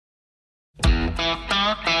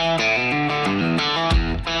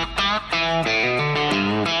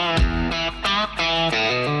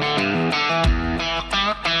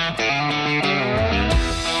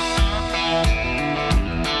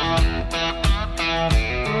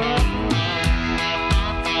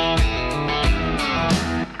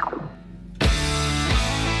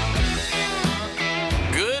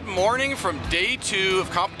From day 2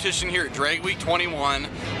 of competition here at Drag Week 21.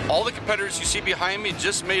 All the competitors you see behind me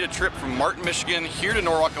just made a trip from Martin, Michigan here to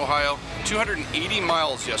Norwalk, Ohio, 280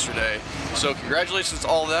 miles yesterday. So congratulations to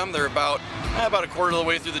all of them. They're about a quarter of the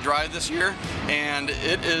way through the drive this year, and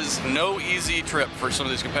it is no easy trip for some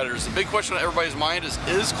of these competitors. The big question on everybody's mind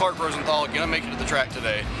is Clark Rosenthal going to make it to the track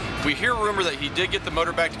today? We hear a rumor that he did get the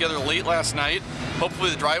motor back together late last night.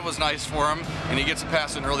 Hopefully the drive was nice for him and he gets it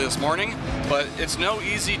passed in early this morning, but it's no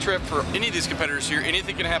easy trip for any of these competitors here.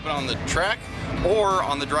 Anything can happen on the track or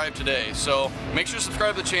on the drive today. So make sure to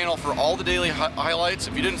subscribe to the channel for all the daily highlights.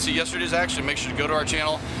 If you didn't see yesterday's action, make sure to go to our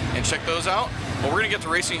channel and check those out. But we're going to get to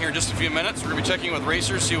racing here in just a few minutes. We're going to be checking with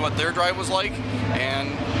racers, see what their drive was like,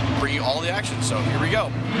 and bring you all the action. So here we go.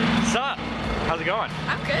 What's up? How's it going?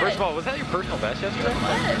 I'm good. First of all, was that your personal best yesterday?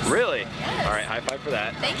 It was. Really? Yes. All right, high five for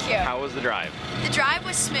that. Thank you. How was the drive? The drive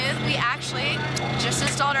was smooth. We actually just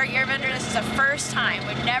installed our gear vendor. This is the first time.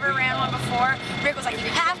 We've never ran one before. Rick was like, you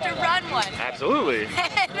have to run one. Absolutely.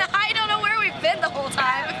 And I don't know where we've been the whole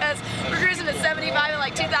time because we're cruising at 75 at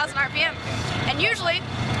like 2,000 RPM. And usually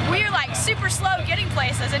we're like super slow getting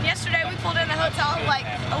places. And yesterday we pulled in the hotel at like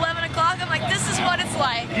 11 o'clock. I'm like, this is what it's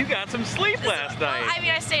like. You got some sleep last night. I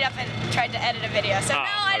mean, I stayed up and tried to edit a video. So no,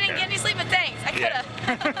 I didn't get any sleep, but thanks. I could have.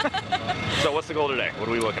 Yeah. So what's the goal today? What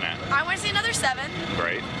are we looking at? I want to see another 7.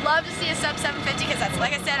 Great. Love to see a sub 750 because that's,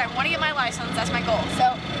 like I said, I want to get my license. That's my goal.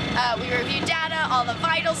 So we reviewed data. All the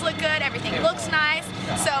vitals look good. Everything looks nice.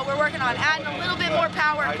 So we're working on adding a little bit more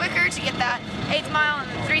power quicker to get that 8th mile and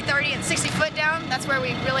 330 and 60 foot down. That's where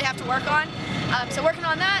we really have to work on. So working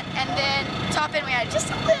on that, and then top end we had just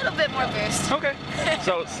a little bit more boost. Okay.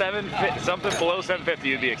 So something below 750,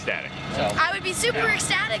 you'd be ecstatic. I would be super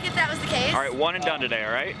ecstatic if that was the case. All right, one and done today,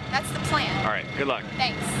 all right? That's the plan. All right, good luck.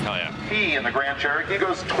 Thanks. Hell yeah. He in the Grand Cherokee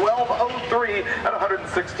goes 12:03 at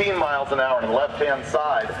 116 miles an hour on the left-hand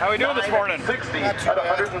side. How are we doing this morning? 60 at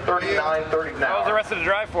 139.30 an hour. How was the rest of the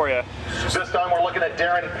drive for you? This time we're looking at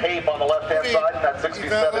Darren Pape on the left-hand side in that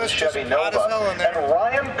 67 Chevy Nova. And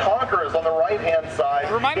Ryan Conker is on the right-hand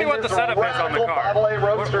side. Remind me what the setup is on the car. Model A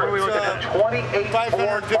Roadster. What are we looking at? 28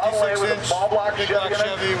 Ford Model A with a small block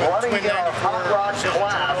Chevy running in our hot rod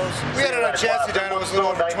class. We had it on chassis dyno, it was a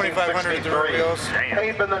little over 2,500 at the rear wheels.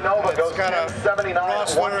 Pape in the Nova goes 1079 at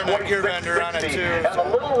 126.60. And the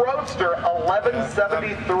little Roadster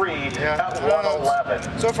 1173 at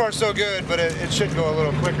 111. So far so good, but it should go a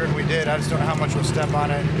little quicker than we did. I just don't know how much we'll step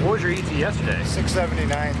on it. What was your ET yesterday?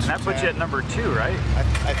 679. And that puts you at number 2, right?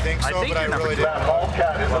 I think so, but I really didn't. That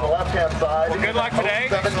Hellcat is on the left-hand side. Well, good luck today.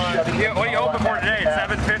 Yeah, what are you hoping for today?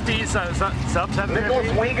 750, sub 750?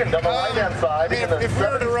 Nicholas Wiegand on the right-hand side. If we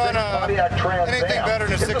were to run anything better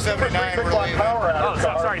than a 679, we're leaving. Oh,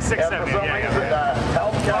 sorry, 670.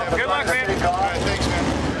 Yeah. Good luck, man. All right, thanks, man.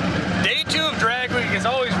 Day 2 of Drag Week is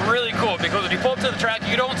always really cool because when you pull up to the track,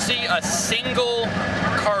 you don't see a single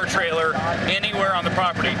car trailer anywhere on the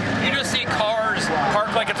property. You just see cars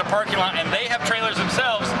parked like it's a parking lot, and they have trailers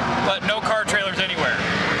themselves, but no car trailers anywhere.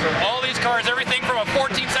 So all these cars, everything from a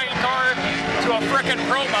 14-second car to a frickin'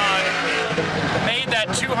 Pro Mod, made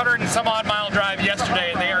that 200 and some odd mile drive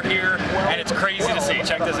yesterday, and they are here, and it's crazy to see.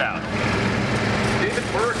 Check this out. David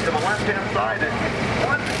Burke to the left-hand side.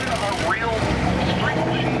 One a real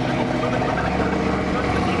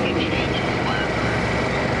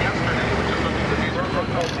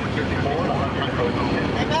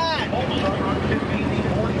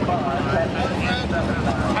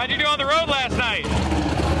How'd you do on the road last night?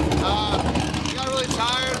 Got really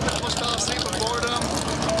tired, almost fell asleep with boredom.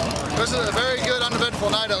 It was a very good, uneventful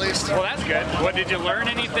night at least. Well, that's good. What, did you learn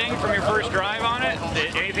anything from your first drive on it?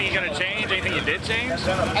 Anything you gonna change? Anything you did change?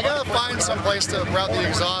 I gotta find some place to route the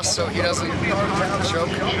exhaust so he doesn't choke.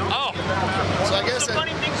 Oh. So I guess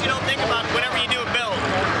Funny things you don't think about whenever you do a build.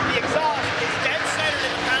 The exhaust is dead centered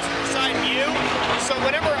in the passenger side view, so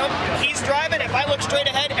whenever he's driving, if I look look straight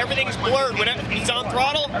ahead, everything's blurred. When he's on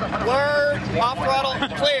throttle, blurred, off throttle,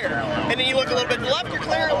 clear. And then you look a little bit to the left, you're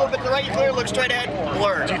clear, a little bit to the right, you're clear, look straight ahead,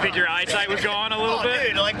 blurred. Do you think your eyesight was going a little bit?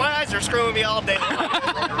 Dude, like my eyes are screwing me all day.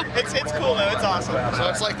 It's cool though, it's awesome. So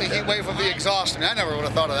it's like the heat wave of the exhaust. I mean, I never would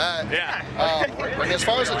have thought of that. Yeah. And as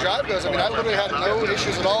far as the drive goes, I mean, I literally had no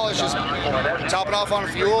issues at all. It's just topping off on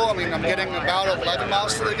fuel. I mean, I'm getting about 11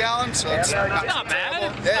 miles to the gallon, so it's not bad.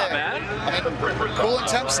 It's not bad. I mean, coolant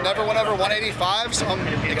temps never went over 185, so I'm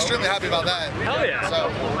extremely happy about that. Hell yeah. So,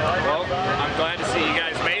 well, I'm glad to see you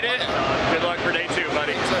guys made it. Good luck for day 2,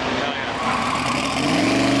 buddy. Hell yeah.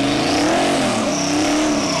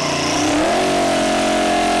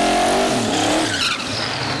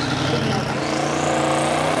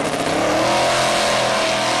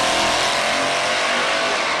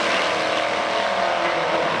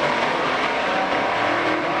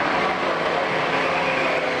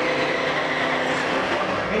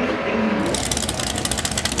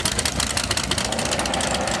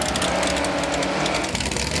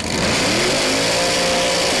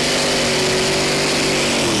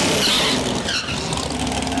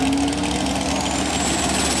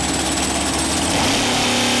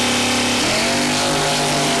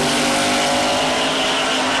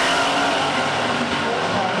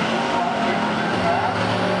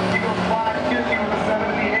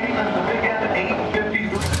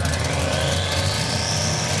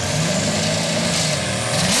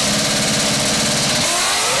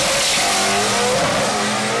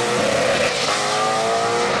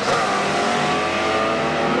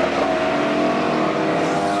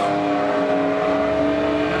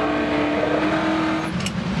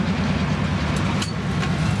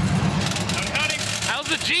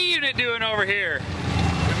 Doing over here?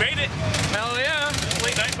 We made it. Hell yeah.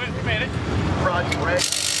 Late night, but we made it.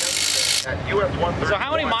 So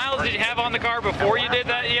how many miles did you have on the car before you did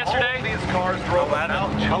that yesterday?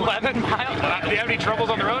 11 miles? Do you have any troubles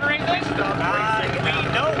on the road or anything?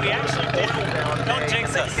 No, we actually did. Don't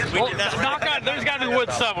jinx us. We did that. Knock on, there's got to be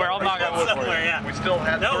wood somewhere. I'll knock on wood for you. Yeah.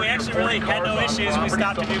 No, we actually really had no issues. We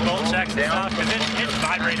stopped to do bolt checks and stuff because it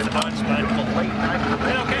vibrates a bunch, but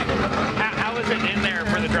okay. How is it in there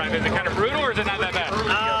for the drive? Is it kind of brutal or is it not that bad?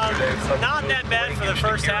 Not that bad for the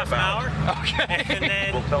first half an hour. Okay. And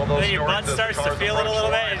then your butt starts to feel it a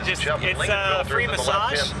little bit. It's free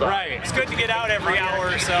massage. Right. It's good to get out every hour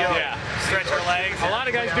or so. Yeah. Stretch our legs. A lot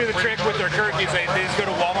of guys do the trick with their turkeys. They just go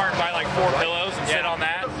to Walmart and buy like 4 pillows and sit on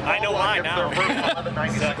that. I know why now.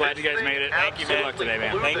 So glad you guys made it. Thank you, man. Good luck today,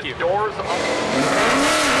 man. Thank you.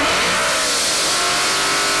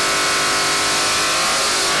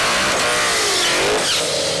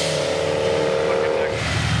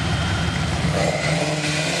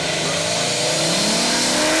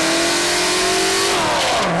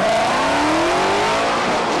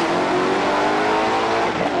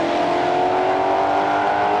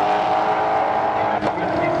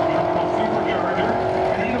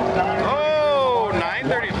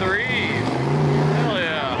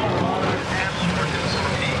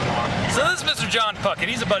 And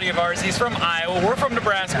he's a buddy of ours. He's from Iowa. We're from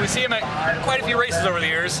Nebraska. We see him at quite a few races over the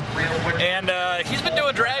years. And he's been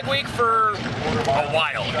doing drag week for a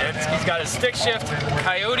while. He's got his stick shift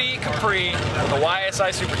Coyote Capri with a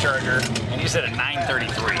YSI supercharger, and he's at a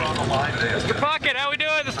 933. Mr. Pocket, how we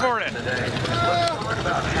doing this morning?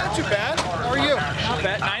 Not too bad. How are you? Not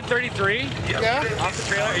bad. 933? Yeah. Off the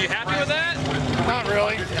trailer. Are you happy with that? Not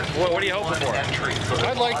really. What are you hoping for?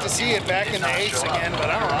 I'd like to see it back in the 8s again, but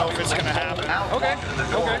I don't know if it's going to happen. Okay. Okay.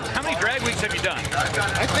 How many drag weeks have you done?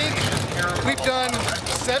 I think we've done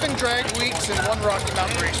 7 drag weeks and 1 Rocky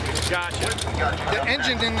Mountain race week. Gotcha. The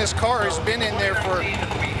engine in this car has been in there for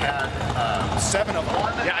 7 of them.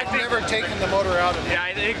 Yeah, I've never taken the motor out of it. Yeah,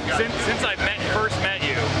 I think since I first met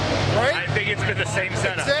you, right? I think it's been the same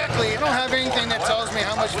setup. Exactly. I don't have anything that tells me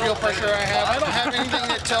how much fuel pressure I have. I don't have anything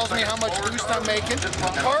that tells me how much boost I'm making.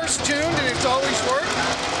 Car's tuned and it's always worked.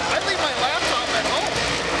 I leave my laptop at home.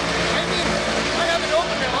 I mean, I haven't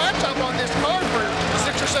opened my laptop on this car for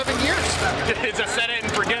 6 or 7 years. It's a set it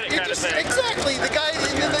and forget it kind of thing. Exactly. The guy,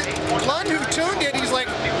 the Lund who tuned it, he's like,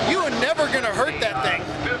 you are never going to hurt that thing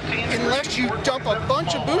unless you dump a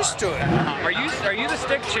bunch of boost to it. Are you the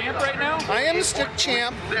stick champ right now? I am the stick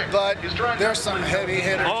champ, but there's some heavy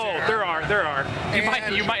hitters. Oh, there are. You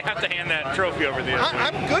might have to hand that trophy over the other.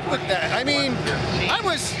 I'm good with that. I mean,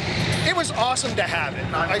 it was awesome to have it.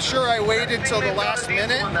 I waited till the last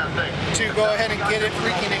minute to go ahead and get it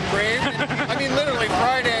freaking engraved. And, I mean, literally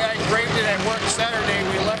Friday I engraved it at work. Saturday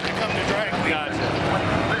we left to come to drag week. Gotcha.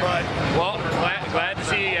 But well, Glad to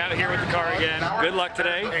see you out here with the car again. Good luck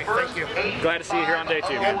today. Hey, thank you. Glad to see you here on day 2.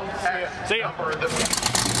 See ya.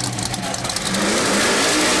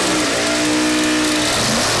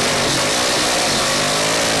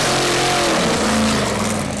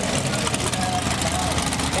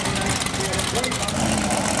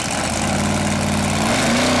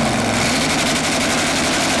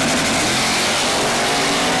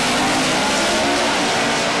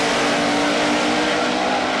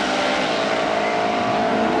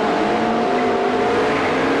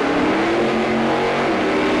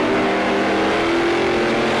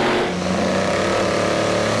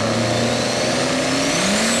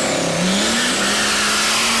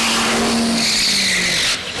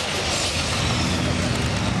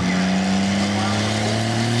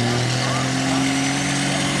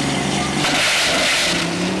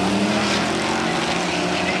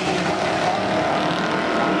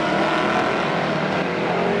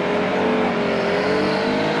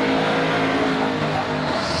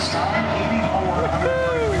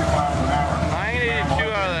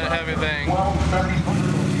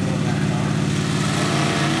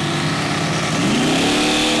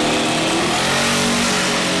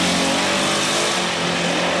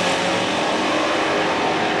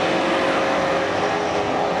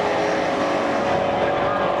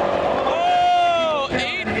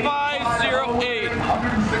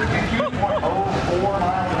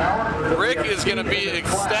 Is going to be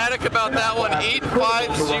ecstatic about that one.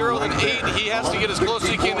 850 and 8. He has to get as close as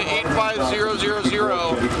he can to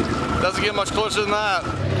 85000. Doesn't get much closer than that.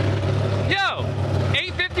 Yo,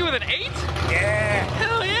 850 with an 8? Yeah.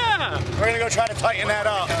 Hell yeah. We're going to go try to tighten that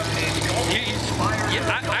up.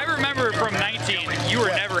 I remember from 19, you were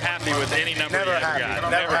never happy with any number you ever got.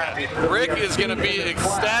 Never happy. Rick is going to be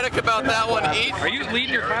ecstatic about that one. Are you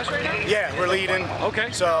leading your class right now? Yeah, we're leading.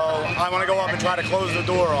 Okay. So I want to go up and try to close the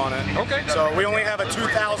door on it. Okay. So we only have a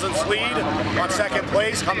 2,000ths lead on second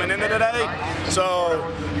place coming into today.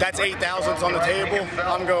 So that's 8 thousandths on the table.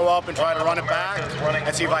 I'm going to go up and try to run it back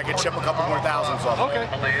and see if I can chip a couple more thousandths off. Okay.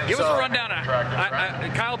 Give us a rundown.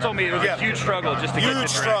 Kyle told me it was a huge struggle just to get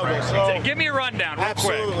this struggle. So give me a rundown real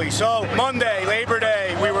absolutely. quick. So Monday, Labor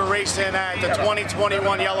Day, we were racing at the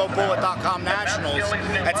 2021 YellowBullet.com Nationals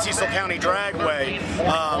at Cecil County Dragway.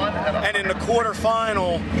 And in the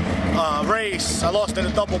quarterfinal race, I lost in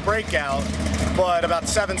a double breakout. But about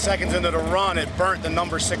 7 seconds into the run, it burnt the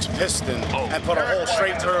number 6 piston and put a hole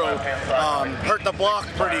straight through. Hurt the block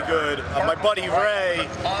pretty good. My buddy Ray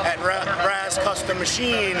at Raz Custom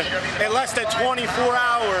Machine, in less than 24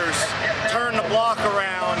 hours, turned the block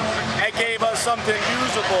around and gave us something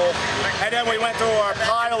usable. And then we went through our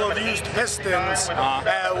pile of used pistons.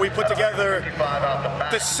 We put together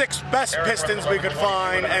the 6 best pistons we could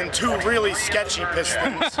find and 2 really sketchy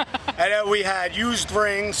pistons. And then we had used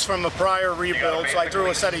rings from a prior rebuild, so I threw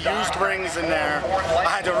a set of used rings in there. I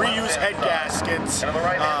had to reuse head gaskets.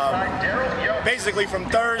 Basically from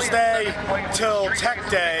Thursday till Tech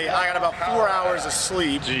Day, I got about 4 hours of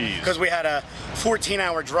sleep because we had a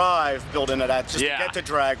 14-hour drive built into that just to get to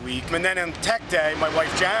drag week. And then in Tech Day, my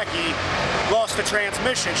wife Jackie lost the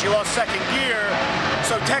transmission. She lost second gear.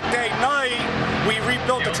 So Tech Day night, we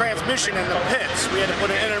rebuilt the transmission in the pits. We had to put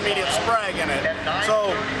an intermediate sprag in it.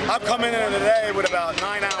 So I'm coming in today with about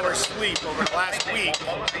 9 hours sleep over the last week.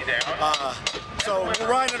 So we're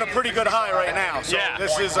riding a pretty good high right now. So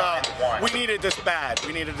this is, we needed this bad.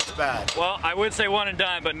 We needed this bad. Well, I would say one and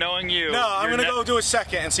done, but knowing you. No, I'm going to go do a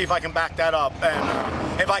second and see if I can back that up.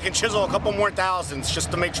 And if I can chisel a couple more thousandths just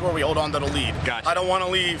to make sure we hold on to the lead. Gotcha. I don't want to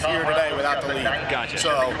leave here today without the lead. Gotcha. So,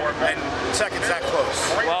 and second's that close.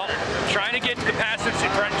 Well, trying to get the passes,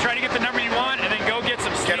 trying to get the number you want, and then go get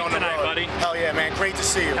some sleep tonight, buddy. Hell yeah, man. Great to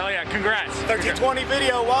see you. Hell yeah. Congrats. 1320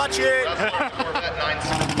 video. Watch it.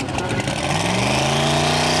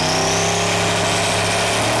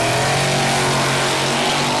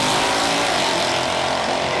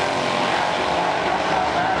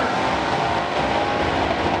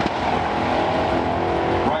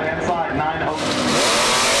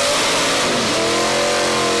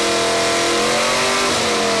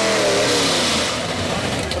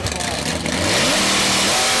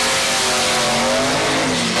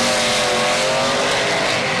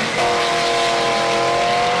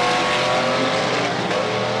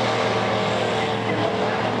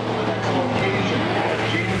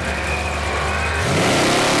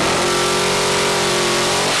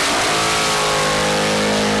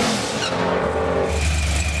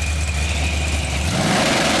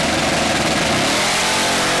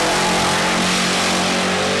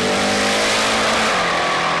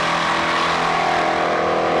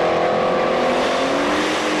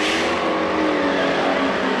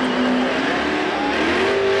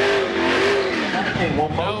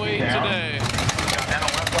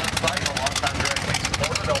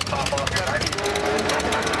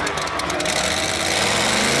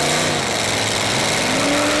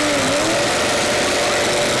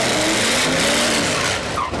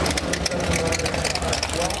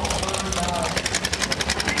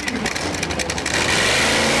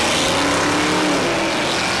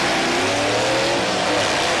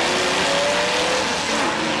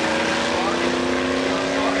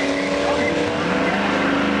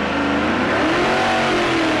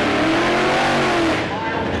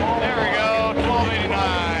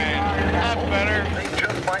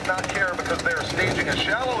 as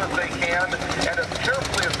shallow as they can and as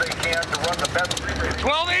carefully as they can to run the best.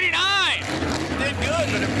 1289. Did good,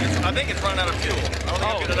 but I think it's running out of fuel. I don't think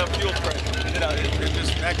I got enough fuel pressure. It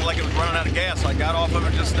just acted like it was running out of gas. So I got off of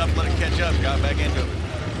it just enough to let it catch up, got back into it.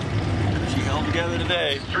 She held together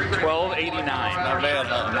today. 1289. Not bad,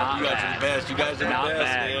 huh? Not you guys bad. are the best. You guys are Not the best.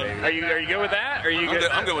 bad. Man. Are you good with that? Are you good?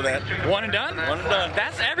 I'm good with that. One and done? One and done.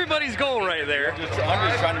 That's everybody's goal right there. I'm just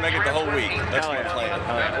trying to make it the whole week. That's my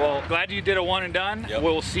plan. Well, glad you did a one and done. Yep.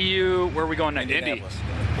 We'll see you. Where are we going next? Indy.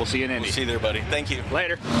 We'll see you in Indy. We'll see you there, buddy. Thank you.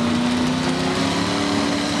 Later.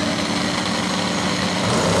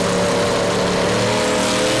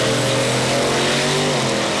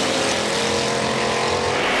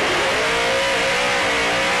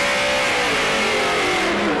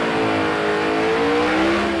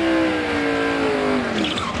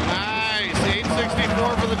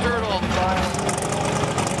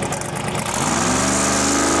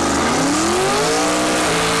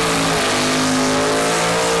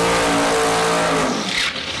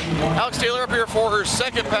 For her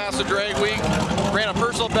second pass of drag week. Ran a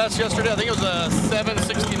personal best yesterday. I think it was a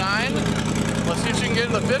 769. Let's see if she can get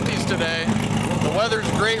in the 50s today. The weather's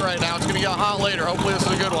great right now. It's going to get hot later. Hopefully this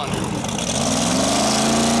is a good one.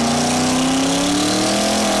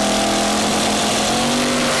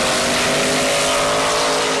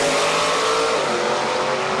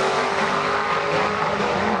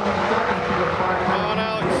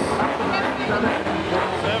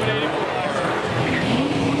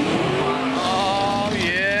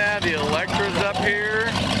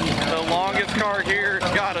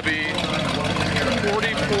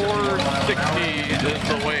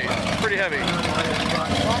 Heavy.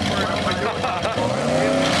 15.2.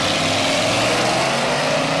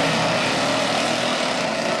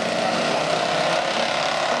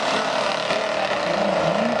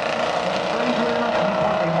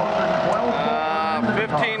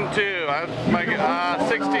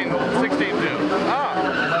 16.2.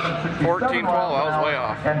 Ah, 14.12. I was way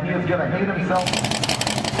off. And he is going to hate himself.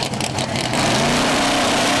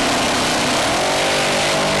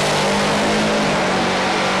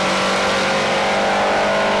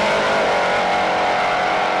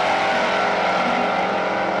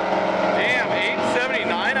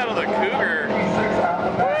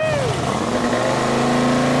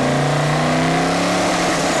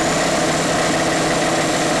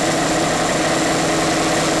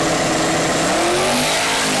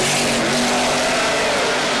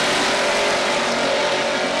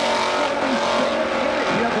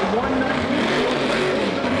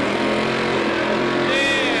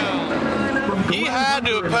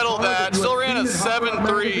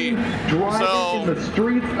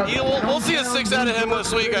 We'll see a 6 out of him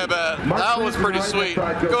this week, I bet. That was pretty sweet.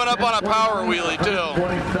 Going up on a power wheelie, too.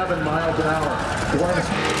 27 miles an hour.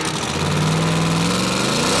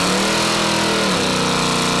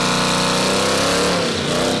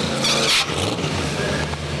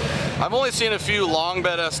 I've only seen a few long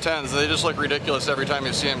bed S10s. They just look ridiculous every time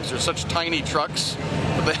you see them because they're such tiny trucks,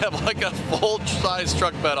 but they have like a full-size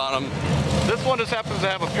truck bed on them. This one just happens to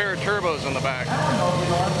have a pair of turbos in the back.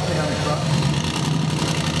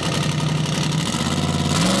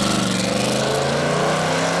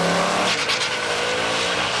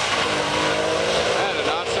 That did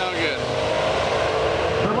not sound good.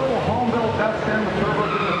 The little home-built S10 with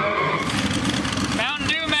turbos in the back. Mountain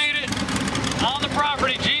Dew made it on the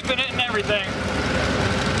property, jeeping it and everything.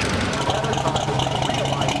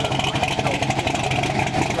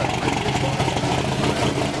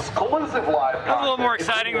 That's a little more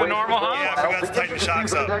exciting than normal, huh? Yeah, I forgot to tighten the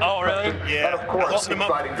shocks up. Oh, really? Yeah. Of course, I loosened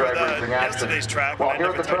them up for yesterday's track. Well,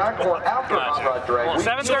 here's the track for after hot drag. Well,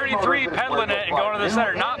 733 pedaling it and going to the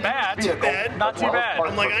center. Not bad. Bad. Not too bad.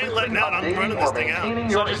 I'm like, I ain't letting out. I'm running this thing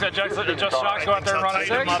out. So just adjust shocks, go out there and run a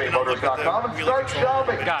 6? Start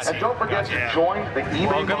shelving. And don't forget to join the evening.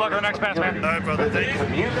 Well, good luck on the next pass, man. All right, brother.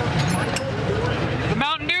 Thank you. The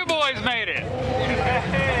Mountain Dew boys made it.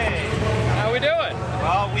 Hey. How we doing?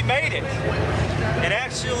 Well, we made it. And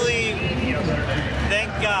actually, thank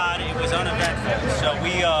God it was uneventful. So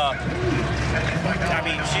we, I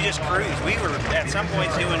mean, she just cruised. We were at some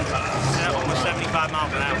points doing almost 75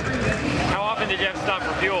 miles an hour. How often did you have to stop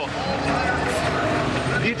for fuel?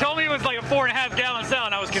 You told me it was like a 4.5 gallon cell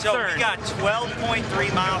and I was concerned. So we got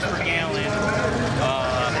 12.3 miles per gallon.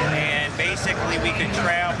 And basically we could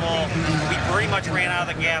travel, we pretty much ran out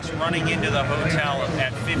of the gas running into the hotel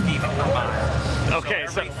at 54 miles. Okay,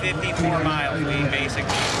 so every 54 miles we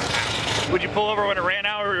basically... Would you pull over when it ran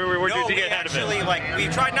out, or would you get ahead of it? Like, we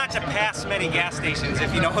tried not to pass many gas stations,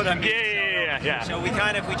 if you know what I mean. Yeah. yeah. So we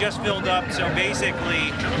just filled up. So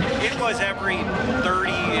basically, it was every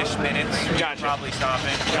 30-ish minutes. Gotcha. Probably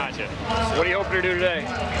stopping. Gotcha. So what are you hoping to do today?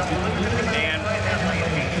 And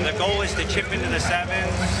the goal is to chip into the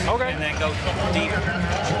 7s. Okay. And then go deep.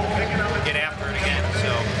 Get after it again. So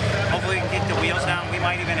hopefully we can get the wheels down. We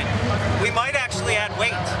might actually add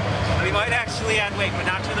weight. We might actually add weight, but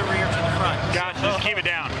not to the rear, to the front. Gotcha. Just keep it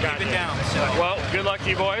down. Gotcha. Keep it down. So. Well, good luck to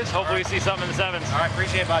you boys. Hopefully we see something in the 7s. All right,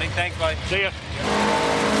 appreciate it, buddy. Thanks, buddy. See ya.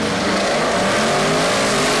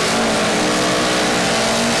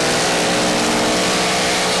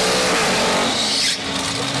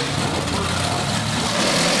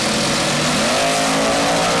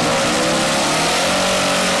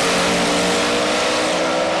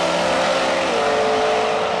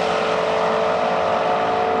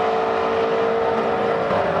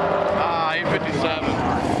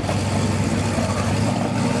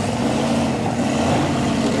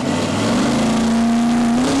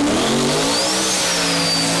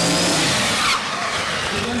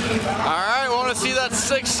 See that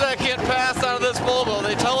 6-second pass out of this Volvo.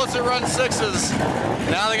 They tell us it runs 6s.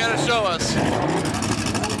 Now they gotta show us.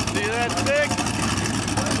 See that 6?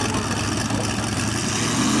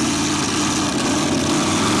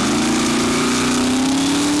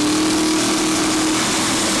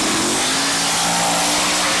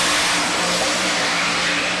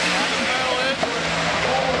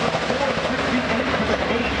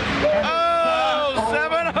 Oh,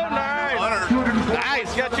 709.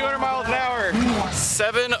 Nice, got 200 miles an hour.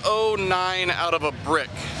 709 out of a brick,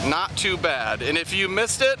 not too bad. And if you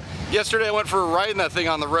missed it, yesterday I went for a ride in that thing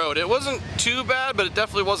on the road. It wasn't too bad, but it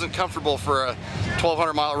definitely wasn't comfortable for a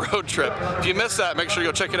 1,200 mile road trip. If you missed that, make sure you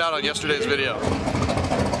go check it out on yesterday's video.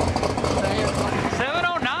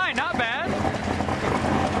 709, not bad.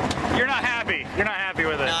 You're not happy. You're not happy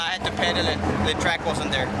with it. No, I had to pedal it. The track wasn't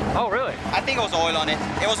there. Oh, really? I think it was oil on it.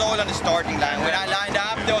 It was oil on the starting line. When I lined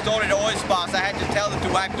up, there was already oil spots. I had to tell them to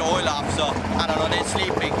wipe the oil off, so I don't know, they're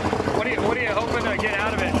sleeping. What are you hoping to get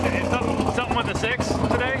out of it? Is something with the 6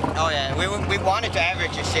 today? Oh yeah, we wanted to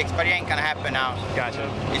average a 6, but it ain't gonna happen now. Gotcha.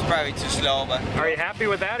 It's probably too slow, but... Are you happy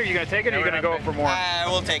with that? Or are you gonna take it, or are you gonna go for more?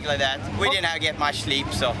 We'll take it like that. We didn't have to get much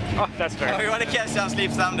sleep, so... Oh, that's fair. We want to catch some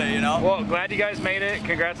sleep someday, you know? Well, glad you guys made it.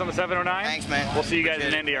 Congrats on the 709. Thanks, man. We'll see you guys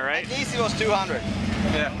in Indy, all right? At least it was 200.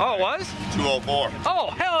 Yeah. Oh, it was? 204. Oh,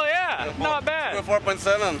 hell yeah! Not bad.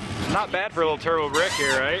 4.7. Not bad for a little turbo brick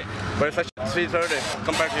here, right? But it's actually 330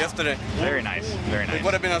 compared to yesterday. Very nice. Very nice. It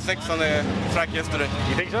would have been a 6 on the track yesterday.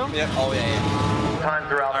 You think so? Yeah. Oh, yeah. All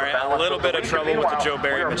right, a little bit of trouble with the Joe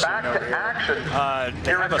Barry machine over here.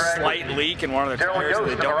 They have a slight leak in one of their tires, and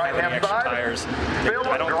they don't have any extra tires.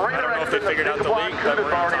 I don't know if they figured out the leak, but we're going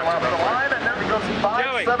to talk about that.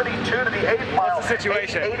 Joey, what's the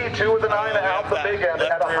situation? 82 with the 9.5, the big end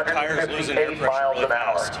at 158 miles an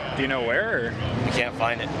hour. Do you know where? We can't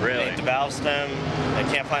find it. Really? The valve stem, I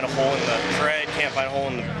can't find a hole in the tread, can't find a hole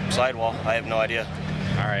in the sidewall. I have no idea.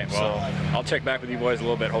 All right, well, I'll check back with you boys a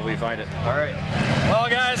little bit. Hopefully you find it. All right. Well,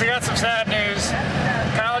 guys, I got some sad news.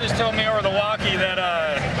 Kyle just told me over the walkie that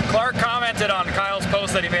Clark commented on Kyle's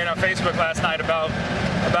post that he made on Facebook last night about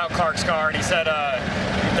Clark's car, and he said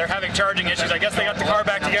they're having charging issues. I guess they got the car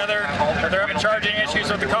back together, but they're having charging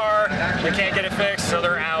issues with the car. They can't get it fixed, so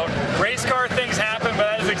they're out. Race car things happen, but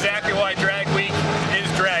that is exactly why drag week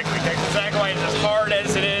is drag week. That's exactly why it's as hard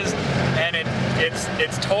as it is, and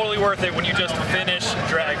it's totally worth it when you just finish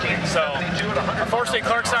drag week. So unfortunately,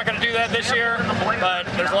 Clark's not going to do that this year, but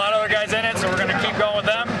there's a lot of other guys in it, so we're going to keep going with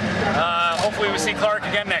them. Hopefully we see Clark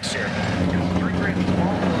again next year.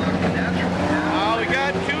 We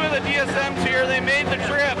got 2 of the DSMs here. They made the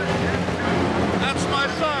trip. That's my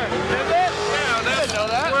son. Is it? Yeah, that's, know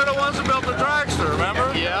that. We're the ones that built the dragster,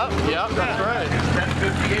 remember? Yeah, that's right.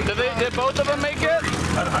 Did both of them make it?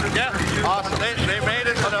 Yeah. Awesome. They made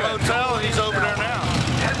it to the hotel, and he's over there now.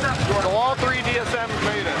 So all 3 DSMs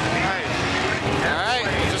made it. Nice. All right,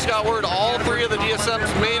 just got word all 3 of the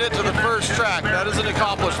DSMs made it to the first track. That is an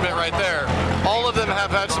accomplishment right there. All of them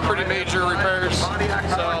have had some pretty major repairs, so it's good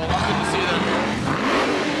to see them.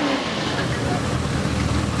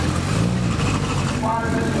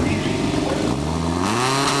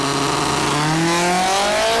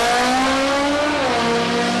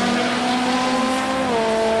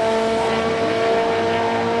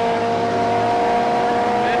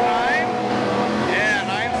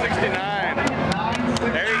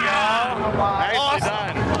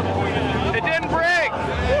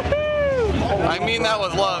 I mean that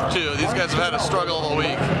with love too. These guys have had a struggle all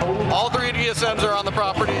week. All 3 DSMs are on the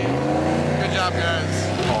property. Good job, guys.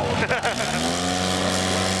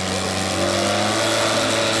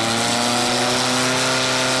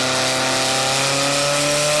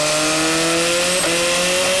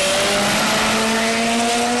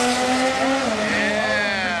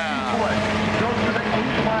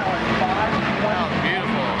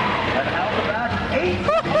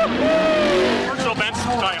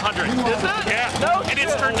 100. Is that? Yeah. No, and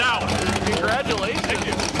it's turned out. Congratulations. Thank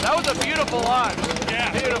you. That was a beautiful launch.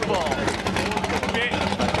 Yeah. Beautiful. We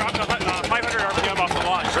dropped 500 RPM off the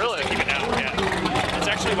launch. Really? To keep it down. Yeah. It's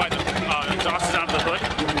actually why the exhaust is on the hood.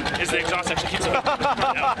 Is the exhaust actually keeps it down.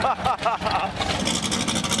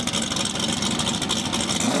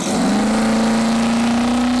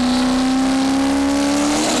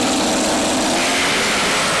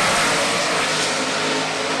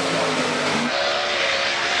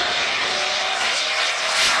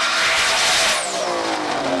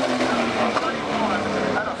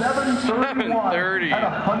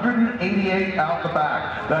 At 188 out the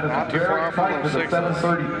back. That is not too far from the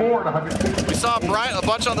 734 and 150. We saw Bryant a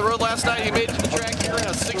bunch on the road last night. He made it to the track here in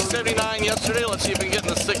a 679 yesterday. Let's see if we can get in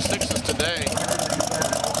the 6.6s today.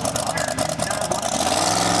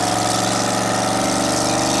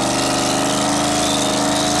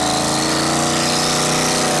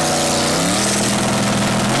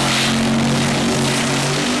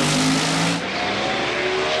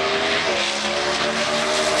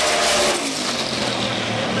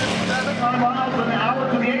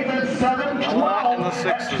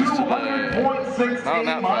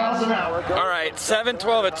 All right,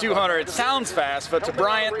 712 at 200. Sounds fast, but to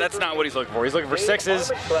Bryant, that's not what he's looking for. He's looking for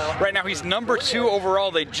 6s. Right now, he's number 2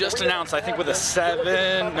 overall. They just announced, I think, with a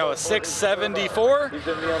 674.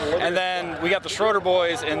 And then we got the Schroeder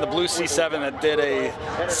boys in the blue C7 that did a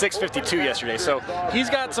 652 yesterday. So he's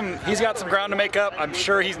got some ground to make up. I'm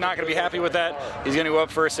sure he's not going to be happy with that. He's going to go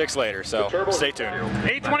up for a 6 later. So stay tuned.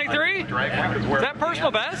 823? Is that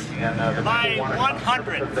personal best? My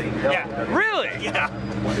 100th. Yeah. Really? Yeah.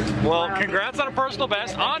 Well, congrats on a personal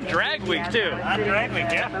best on drag week too. On drag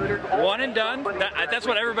week, yeah. One and done. That's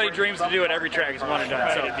what everybody dreams to do at every track is one and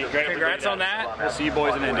done. So congrats on that. We'll see you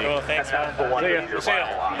boys in Indy. Well, thanks, man. See ya.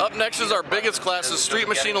 Up next is our biggest class, is Street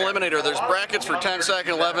Machine Eliminator. There's brackets for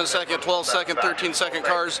 10-second, 11-second, 12-second, 13-second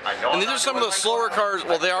cars. And these are some of the slower cars.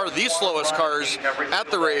 Well, they are the slowest cars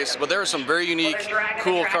at the race, but there are some very unique,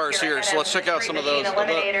 cool cars here. So let's check out some of those.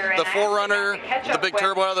 The 4Runner, the big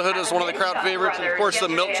turbo out of the hood is one of the crowd favorites. And of course,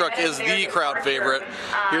 the milk truck is the crowd favorite.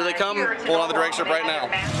 Here they come, pulling on the drag strip right now.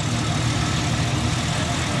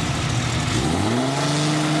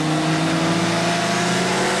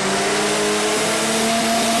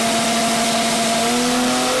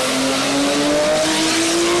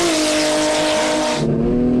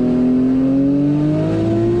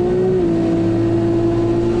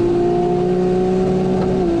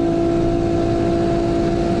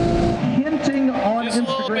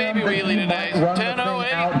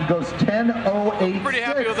 Pretty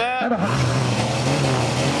happy with that.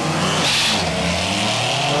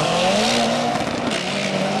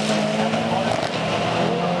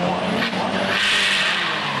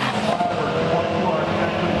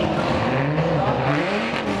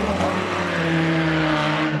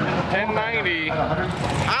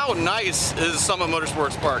 How nice is Summit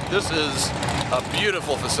Motorsports Park? This is a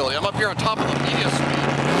beautiful facility. I'm up here on top of the media suite.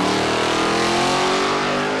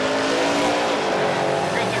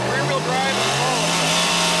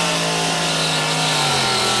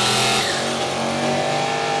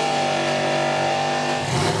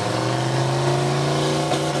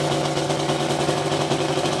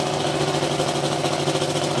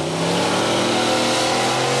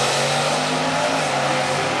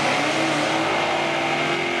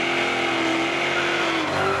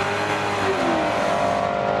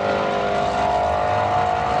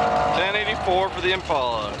 For the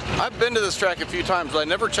Impala. I've been to this track a few times, but I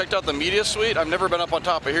never checked out the media suite. I've never been up on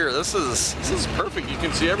top of here. This is perfect. You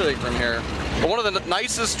can see everything from here. But one of the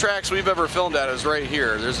nicest tracks we've ever filmed at is right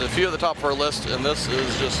here. There's a few at the top of our list, and this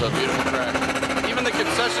is just a beautiful track. Even the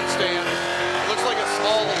concession stand looks like a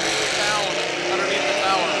small town underneath the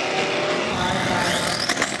tower.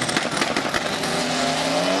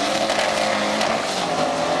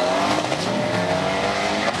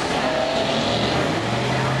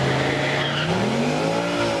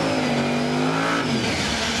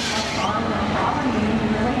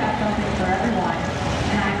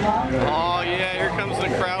 Oh yeah, here comes the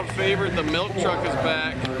crowd favorite. The milk truck is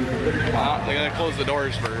back. Oh, they gotta close the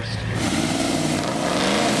doors first.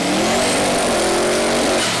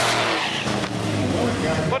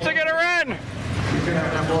 What's it gonna run?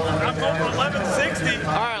 I'm going for 1160.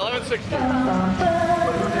 All right, 1160.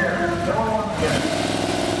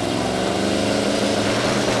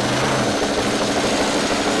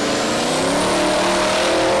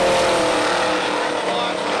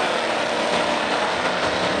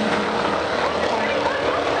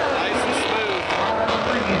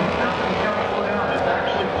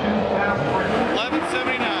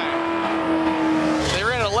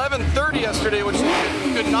 Yesterday, which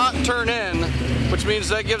could not turn in, which means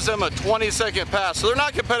that gives them a 20-second pass. So they're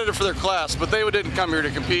not competitive for their class, but they didn't come here to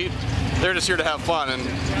compete. They're just here to have fun, and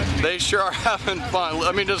they sure are having fun.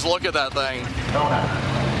 I mean, just look at that thing.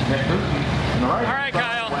 All right,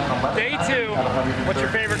 Kyle, day 2. What's your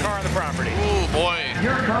favorite car on the property? Ooh, boy.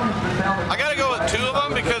 I gotta go with 2 of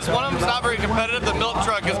them because one of them's not very competitive. The milk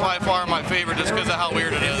truck is by far my favorite just because of how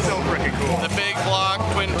weird it is. It's so freaking cool. The big block,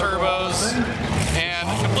 twin turbos, and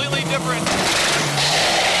completely different.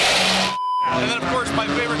 And then, of course, my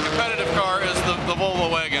favorite competitive car is the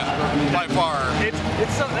Volvo wagon, by far.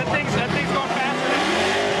 That thing's going faster.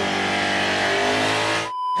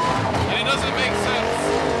 And it doesn't make sense.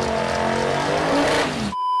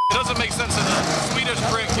 It doesn't make sense that a Swedish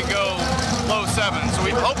brick can go low 7, so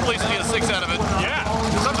we hopefully see a 6 out of it. Yeah.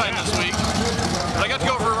 Sometime this week. But I got to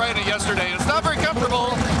go for a ride yesterday. It's not very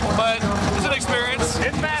comfortable, but it's an experience.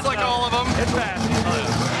 It's fast. It's like all of them. It's fast.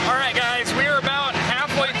 All right, guys, we are about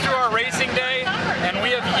halfway through our racing day, and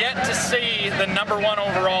we have yet to see the #1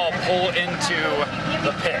 overall pull into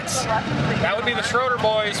the pits. That would be the Schroeder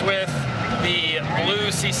boys with the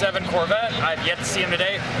blue C7 Corvette. I've yet to see them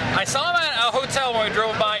today. I saw them at a hotel when we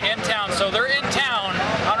drove by in town, so they're in town.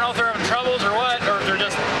 I don't know if they're having troubles or what, or if they're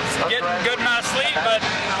just getting a good amount of sleep, but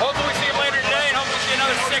hopefully we see them later today, and hopefully we see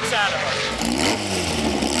another 6 out of them.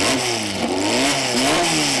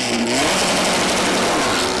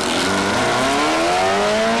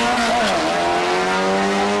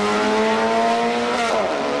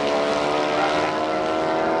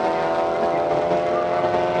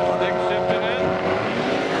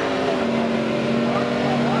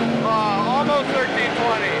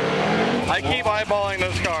 I keep eyeballing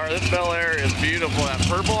this car. This Bel Air is beautiful. That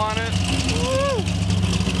purple on it. Woo!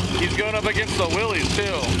 He's going up against the Willys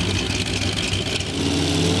too.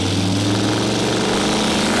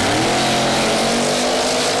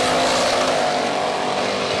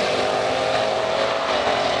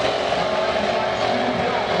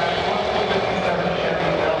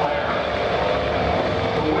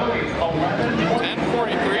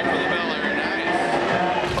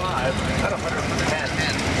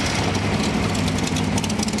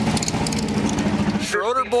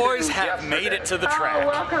 Schroeder boys have made it to the track.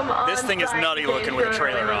 This thing is nutty looking with a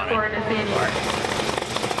trailer on it.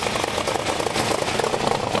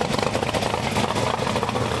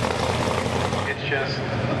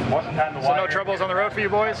 So no troubles on the road for you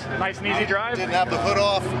boys? Nice and easy drive? Didn't have the hood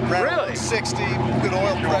off, ran really? 60, good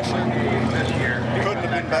oil pressure. Couldn't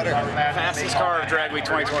have been better. Fastest car of Drag Week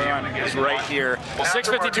 2021 is right here.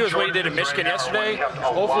 652 is what he did in Michigan yesterday.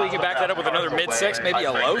 Hopefully he can back that up with another mid-6, maybe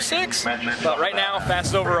a low 6. But right now,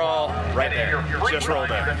 fastest overall, right there. Just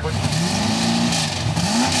rolled in.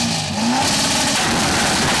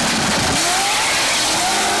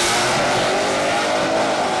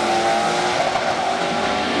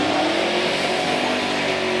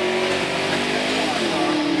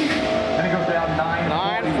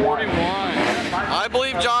 I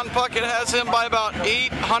believe John Puckett has him by about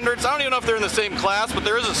 800s. I don't even know if they're in the same class, but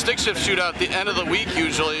there is a stick shift shootout at the end of the week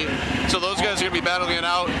usually. So those guys are going to be battling it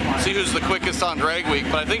out, see who's the quickest on drag week.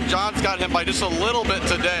 But I think John's got him by just a little bit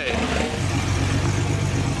today.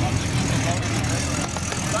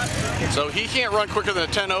 So he can't run quicker than a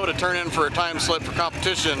 10.0 to turn in for a time slip for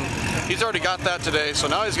competition. He's already got that today, so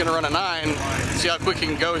now he's going to run a 9, see how quick he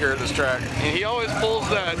can go here at this track. And he always pulls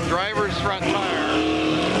that driver's front tire.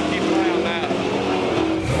 Keep an eye on that.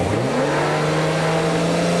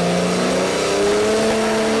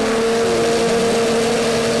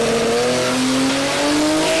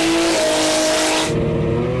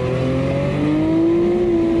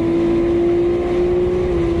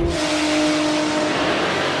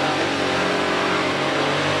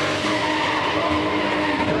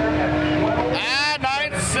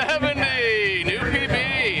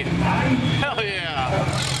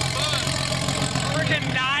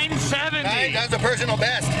 That's a personal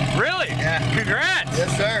best. Really? Yeah. Congrats.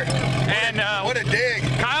 Yes, sir. And what a dig.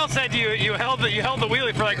 Kyle said you held the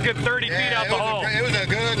wheelie for like a good 30 feet out the hole. It was a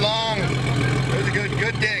good long. It was a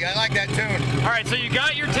good dig. I like that tune. All right, so you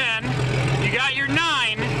got your 10, you got your 9.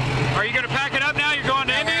 Are you going to pack it up now? You're going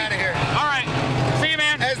to Indy? We're out of here. All right. See you,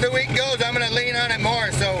 man. As the week goes, I'm going to lean on it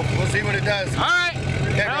more, so we'll see what it does. All right.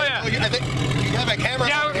 Okay, Hell yeah. I think you have a camera.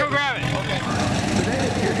 Yeah, we'll go grab it. Okay.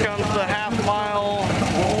 Here comes the half mile.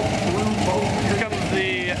 Here comes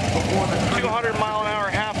the 200-mile-an-hour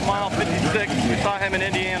half mile 56. We saw him in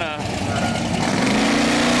Indiana.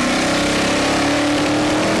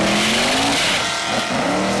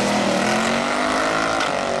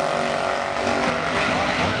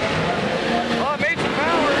 Oh, it made some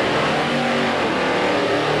power.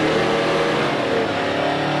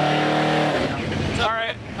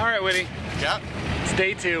 All right, right, Whitney. Yeah. It's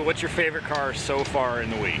day 2. What's your favorite car so far in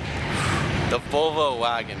the week? The Volvo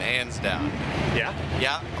wagon, hands down. Yeah?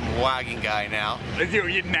 Yeah, I'm a wagon guy now.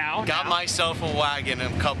 You now? Got myself a wagon a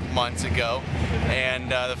couple months ago,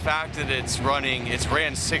 and the fact that it's ran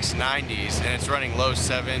 690s and it's running low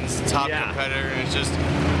 7s, top competitor, and it's just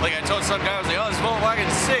like I told some guy, I was like, oh, this Volvo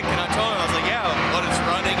wagon's sick, and I told him, I was like, yeah, what it's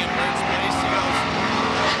running and where it's placed.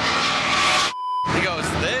 He goes,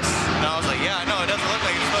 this? And I was like, yeah, I know, it doesn't look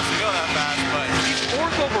like it's supposed to go that fast, but he's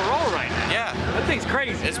 4th overall right now. Yeah. That thing's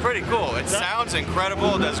crazy. It's pretty cool. It sounds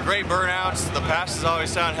incredible. It does great burnouts. The passes always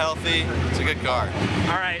sound healthy. It's a good car.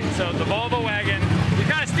 All right, so the Volvo wagon. You're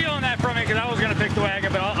kind of stealing that from me because I was going to pick the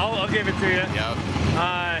wagon, but I'll give it to you. Yep.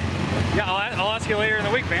 Yeah, I'll ask you later in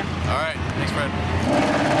the week, man. All right. Thanks, Fred.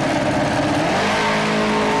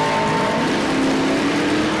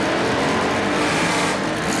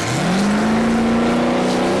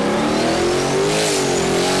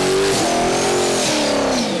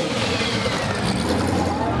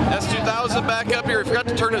 Back up here, we forgot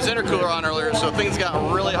to turn his intercooler on earlier, so things got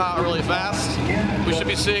really hot really fast. We should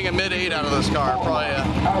be seeing a mid-8 out of this car, probably a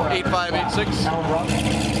 8.5,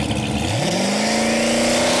 8.6.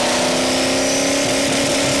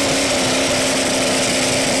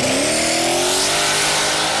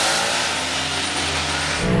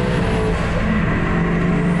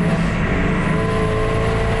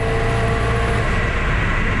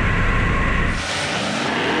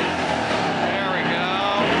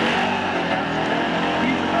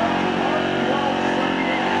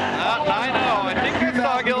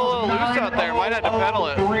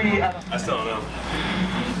 I still don't know.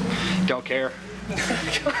 Don't care. I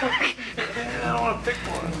don't want to pick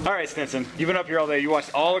one. All right, Stinson, you've been up here all day. You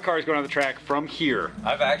watched all the cars going on the track from here.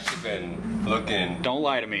 I've actually been looking. Don't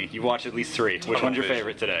lie to me. You watched at least 3. Which one's your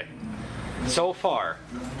favorite today? So far.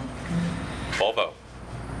 Volvo.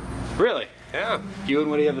 Really? Yeah. You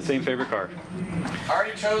and Woody have the same favorite car. I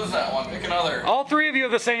already chose that one. Pick another. All 3 of you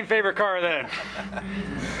have the same favorite car then.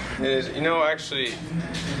 It is, you know, actually,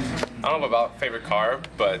 I don't know about favorite car,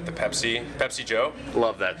 but the Pepsi Joe.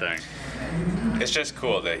 Love that thing. It's just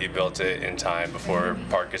cool that he built it in time before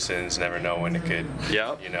Parkinson's. Never know when it could.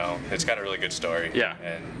 Yeah. You know, it's got a really good story. Yeah.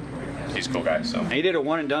 And he's a cool guy. So. And he did a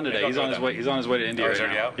 1 and done today. He's on his way. He's on his way to India he's right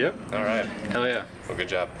already now. out? Yep. All right. Hell yeah. Well, good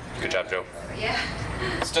job. Good job, Joe. Yeah.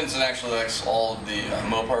 Stinson actually likes all of the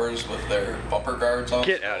Mopars with their bumper guards on.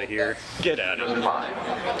 Get out of here. Get out of here.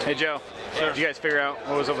 Hey, Joe. Did you guys figure out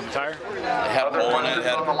what was up with the tire? It had a hole in it,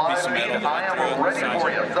 had a piece of metal that went through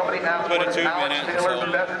it. Put a tube in it, so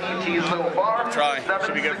we'll try.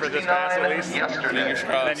 Should be good for this pass at least. Fingers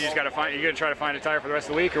crossed. Then you just gotta find. You gonna try to find a tire for the rest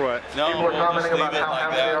of the week or what? No, we'll just leave it like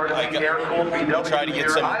that. We'll try to get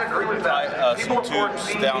some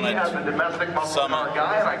tubes down at Summit.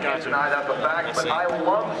 Gotcha.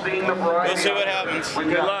 We'll see what happens.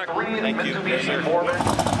 Good luck. Thank you. Yes, sir.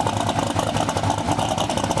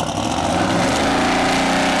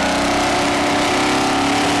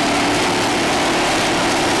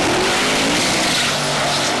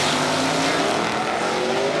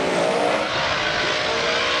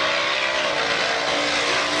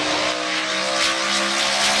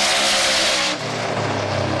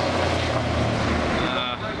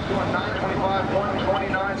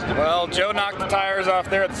 Well, Joe knocked the tires off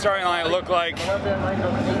there at the starting line. It looked like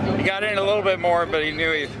he got in a little bit more, but he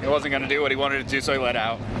knew he wasn't going to do what he wanted to do, so he let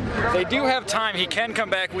out. They do have time. He can come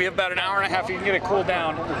back. We have about an hour and a half. He can get it cooled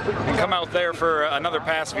down and come out there for another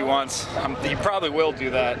pass if he wants. He probably will do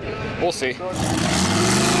that. We'll see.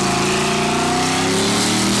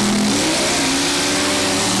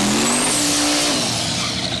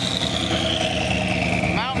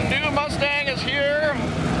 Mountain Dew Mustang is here.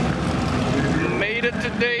 Made it to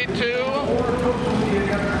day 2.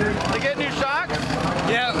 They get new shocks?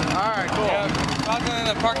 Yeah. All right, cool. Yeah. Talking in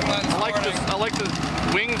the parking lot this morning. I like the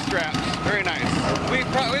wing straps. Very nice. We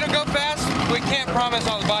don't go fast. We can't promise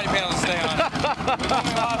all the body panels to stay on. We've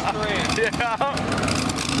only lost 3.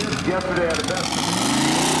 Yeah. Yesterday at the best.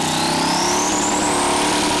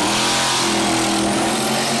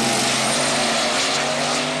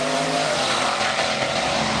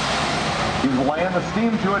 He's laying the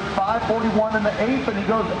steam to it, 5:41 in the 8th, and he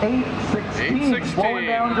goes 8:16, slowing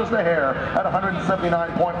down just a hair at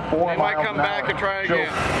 179.4 miles an hour. He might come back and try again.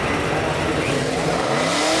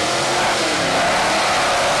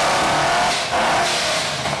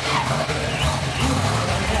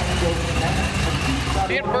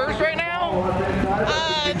 In first right now?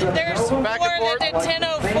 There's 4 that did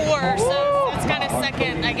 10:04, so it's kind of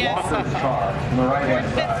second, I guess. On the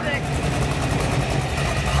right-hand side.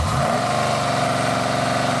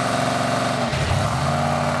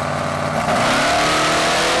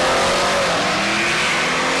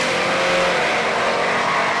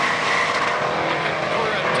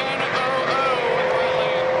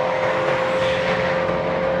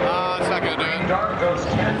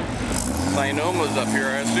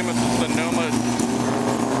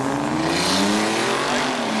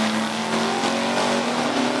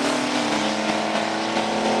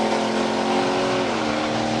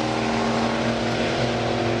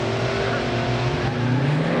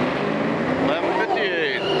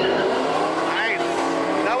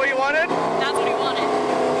 wanted? That's what he wanted.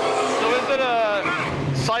 So is it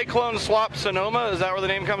a Cyclone Swap Sonoma? Is that where the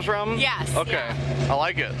name comes from? Yes. Okay. Yeah. I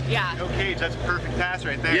like it. Yeah. No cage, that's a perfect pass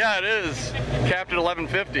right there. Yeah, it is. Capped at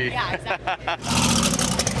 1150. Yeah, exactly.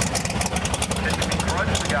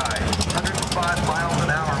 Crunch the guy. 105 miles an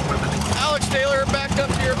hour with it. Alex Taylor back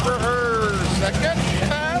up here for her third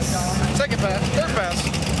pass.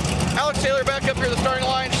 Alex Taylor back up here at the starting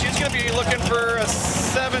line. She's going to be looking for a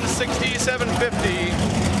 760, 750.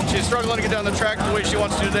 She's struggling to get down the track the way she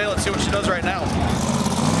wants to today. Let's see what she does right now.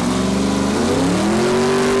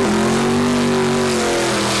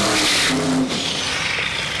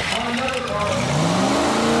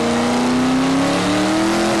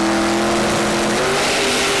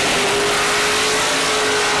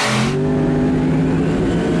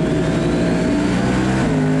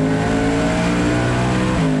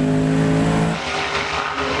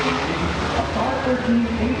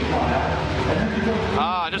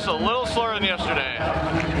 Just a little slower than yesterday,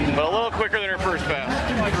 but a little quicker than her first pass.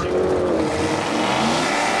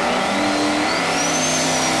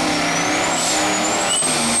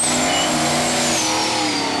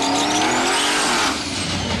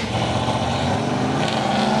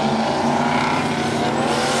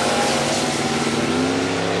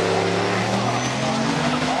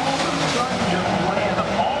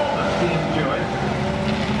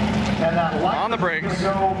 On the brakes.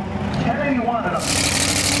 1081 and up.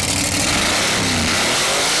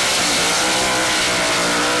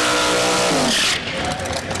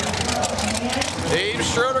 Dave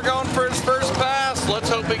Schroeder going for his first pass. Let's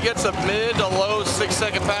hope he gets a mid to low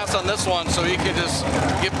 6-second pass on this one so he can just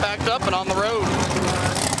get backed up and on the road.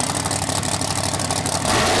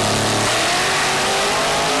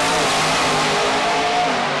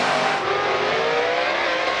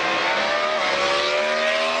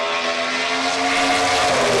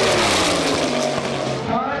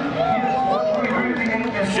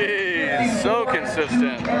 Jeez, so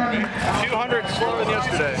consistent. 200 slower than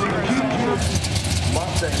yesterday.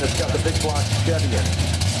 Mustang that's got the big block Chevy in.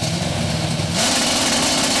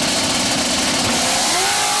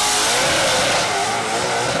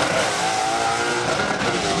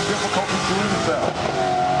 Difficulty doing so.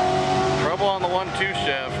 Trouble on the 1-2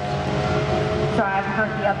 shaft. So I've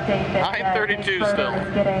heard the update that 932 still.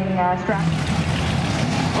 is getting strapped.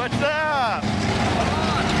 What's up?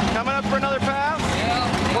 Coming up for another pass? Yeah.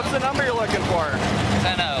 What's the number you're looking for?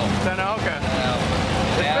 10-0. 10-0, okay. 10-0.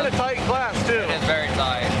 It's been a tight class too. It is very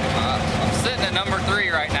tight. I'm sitting at number 3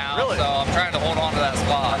 right now, really? So I'm trying to hold on to that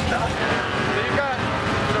spot. So you've got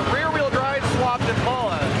the rear-wheel drive swapped in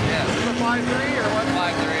Paula. Yes. Is it 5.3 or what?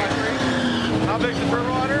 5.3. How big's the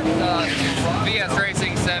turbo on her? VS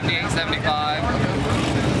Racing 78, 75.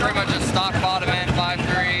 Pretty much just stock bottom end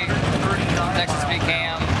 5.3. Texas V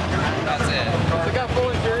cam. That's it. Has it got full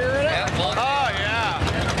interior in it? Yeah, full interior. Oh yeah.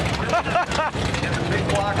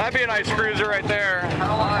 That'd be a nice cruiser right there.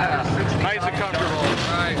 Nice and comfortable.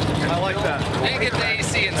 Right. I like that. Didn't get the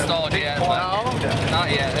AC installed yet. But not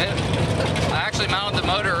yet. I actually mounted the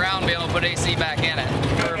motor around to be able to put AC back in it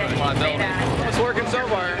when I built it. It's working so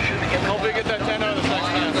far. Hope we get that 10 out of the second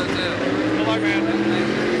half. Good luck, man.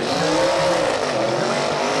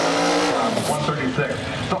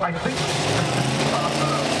 136. So I think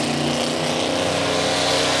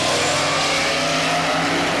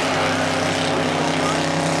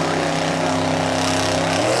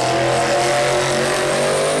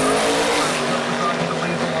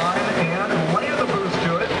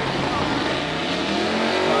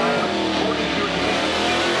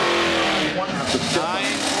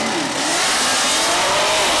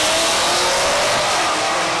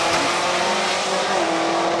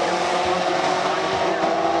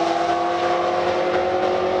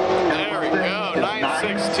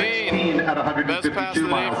best pass of the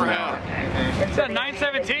day for him. Is that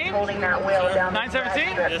 917?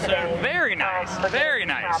 917? Yes, sir. Very nice. Very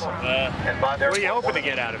nice. What are you hoping to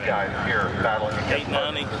get out of it?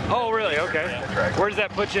 890. Oh, really? Okay. Where does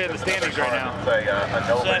that put you in the standings right now?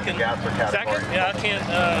 Second. Second? Yeah, I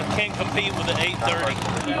can't compete with the 830.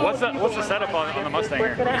 What's the setup on the Mustang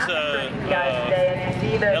here? It's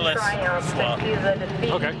a LS swap.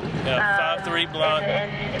 Okay. Yeah, 5.3 block,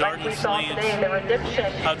 Darton sleeves,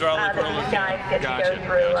 hydraulic roller. Gotcha.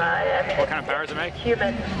 What kind of power does it make?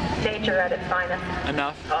 Human nature at its finest.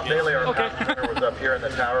 Enough. Tom Bailey, our contractor, was up here in the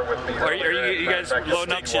tower with me. Are you guys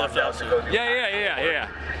loading up? Yeah.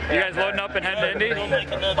 You guys loading up and heading to Indy?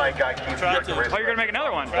 My guy keeps Oh, you're gonna make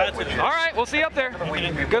another one? All right, we'll see you up there.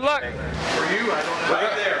 Good luck.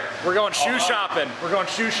 Right there. We're going shoe shopping. We're going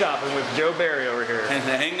shoe shopping with Joe Barry over here.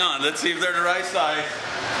 Hang on, let's see if they're the right size.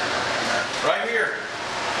 Right here.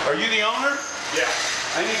 Are you the owner? Yeah.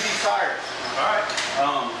 I need these tires. All right.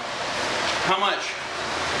 How much?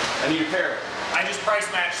 I need a pair. I just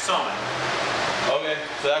price matched Summit. Okay,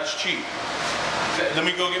 so that's cheap. Let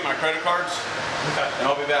me go get my credit cards, and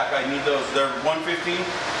I'll be back. I need those. They're $115?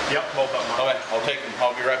 Yep, both of them. Okay, I'll take them.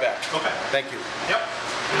 I'll be right back. Okay. Thank you. Yep.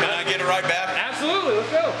 Can I get a ride back? Absolutely, let's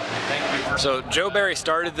go. Thank you. So Joe Barry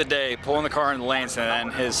started the day pulling the car in the lanes, and then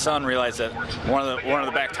his son realized that one of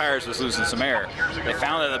the back tires was losing some air. They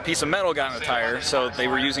found that a piece of metal got in the tire, so they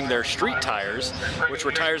were using their street tires, which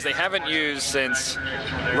were tires they haven't used since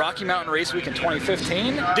Rocky Mountain Race Week in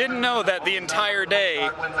 2015. Didn't know that the entire day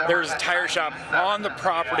there's a tire shop on the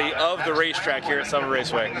property of the racetrack here at Summit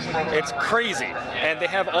Raceway. It's crazy, and they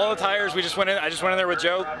have all the tires. I just went in there with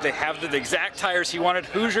Joe. They have the exact tires he wanted,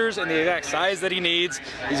 Hoosiers, in the exact size that he needs.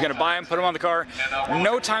 He's going to buy them, put them on the car.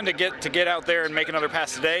 No time to get out there and make another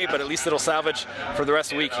pass today, but at least it'll salvage for the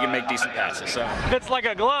rest of the week. He can make decent passes. So Fits like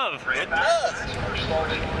a glove. It does.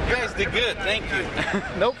 You guys did good. Thank you.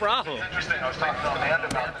 No problem.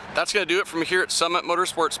 That's going to do it from here at Summit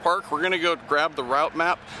Motorsports Park. We're going to go grab the route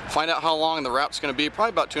map, find out how long the route's going to be,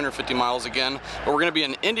 probably about 250 miles again. But we're going to be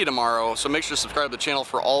in Indy tomorrow, so make sure to subscribe to the channel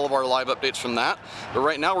for all of our live updates from that. But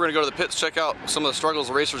right now we're going to go to the pits, check out some of the struggles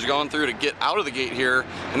the racers are going through to get out of the gate here,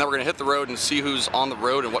 and then we're going to hit the road and see who's on the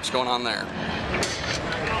road and what's going on there.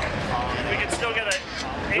 We can still get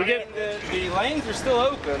the lanes are still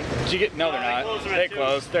open. Did you get? No, they're not. They're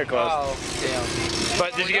closed. They're closed. Oh, damn.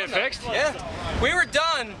 But did you get it fixed? Yeah. We were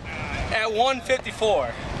done at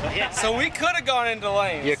 1:54. So we could have gone into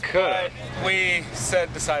lanes. You could have. We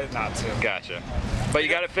decided not to. Gotcha. But you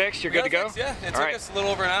got it fixed? You're good to go? Yeah, it took us a little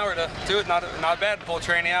over an hour to do it. Not bad. Pull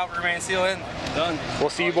training out, remain seal in. Done. We'll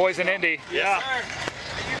see you boys in Indy. Yeah.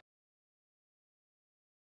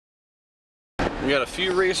 We got a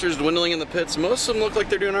few racers dwindling in the pits. Most of them look like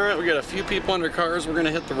they're doing all right. We got a few people under cars. We're gonna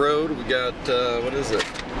hit the road. We got, what is it?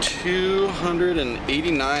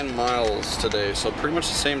 289 miles today. So pretty much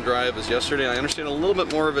the same drive as yesterday. I understand a little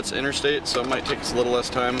bit more of it's interstate, so it might take us a little less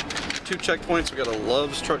time. 2 checkpoints. We got a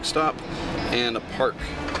Love's truck stop and a park.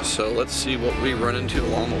 So let's see what we run into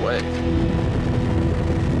along the way.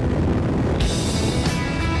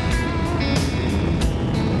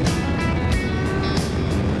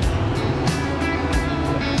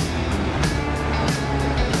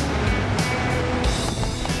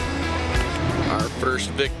 First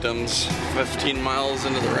victims, 15 miles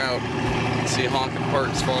into the route. See honking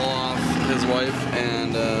parts fall off, his wife,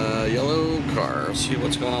 and a yellow car. Let's see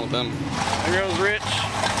what's going on with them. There goes Rich.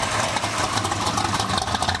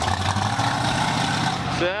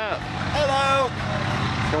 What's up? Hello.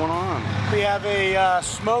 What's going on? We have a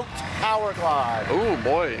smoked power glide. Oh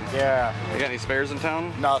boy. Yeah. You got any spares in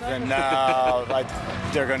town? Nothing. No.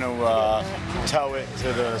 They're going to tow it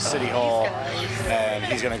to the city hall, and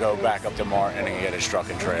he's going to go back up to Martin and get his truck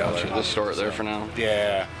and trailer. Should just store it there for now.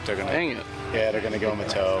 Yeah. They're going to. Dang it. Yeah, they're going to go in the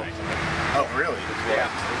tow. Oh, really? Yeah.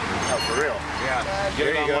 Oh, for real? Yeah.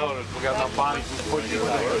 There you go. We got no bodies.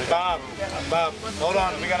 Bob, hold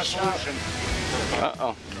on. We got a solution.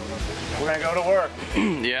 Uh-oh. We're going to go to work.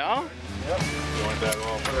 Yeah? Yep.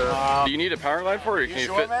 Do you need a power glide for it, or can you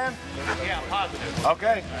sure, fit? Man? Yeah, positive.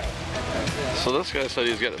 Okay. So this guy said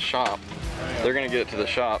he's got a shop. They're gonna get it to the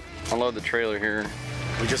shop, unload the trailer here.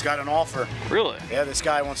 We just got an offer. Really? Yeah, this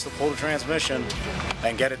guy wants to pull the transmission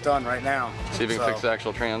and get it done right now. See if he can fix the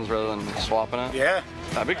actual trans rather than swapping it? Yeah.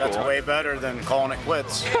 That'd be cool. That's way better than calling it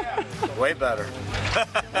quits. Way better.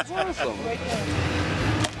 That's awesome.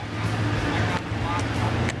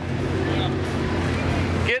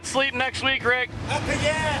 Get sleep next week, Rick.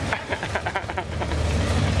 Yeah.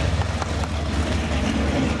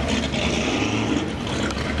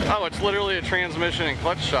 Oh, it's literally a transmission and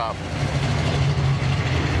clutch shop.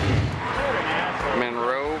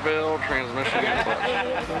 Monroeville transmission and clutch.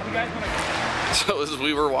 So as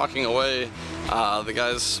we were walking away, the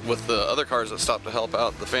guys with the other cars that stopped to help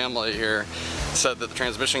out the family here said that the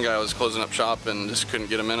transmission guy was closing up shop and just couldn't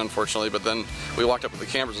get him in, unfortunately. But then we walked up with the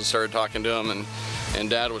cameras and started talking to him, and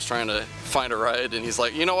Dad was trying to find a ride, and he's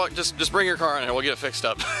like, you know what, just bring your car in here, we'll get it fixed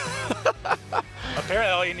up.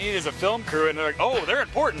 Apparently all you need is a film crew, and they're like, oh, they're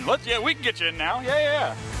important. Yeah, we can get you in now.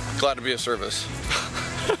 Yeah. Glad to be of service.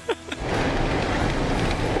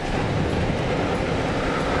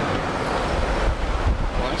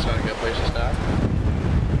 Well, that's not a good place to stop.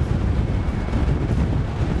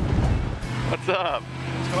 What's up?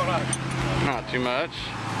 What's going on? Not too much.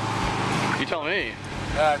 You tell me.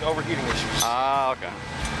 Overheating issues. Ah, okay.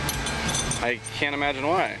 I can't imagine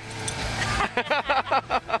why.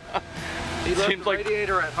 He left the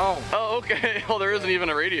radiator at home. Oh, okay. Well, there isn't even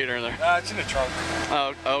a radiator in there. It's in the trunk.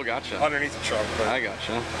 Oh, gotcha. Underneath the trunk. I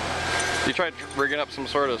gotcha. You tried rigging up some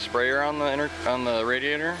sort of sprayer on the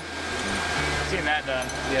radiator? Seen that done.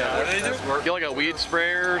 Yeah. What do they do? Get like a weed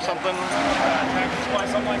sprayer or something? Tractor supply,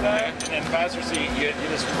 something like that. And faster seat, you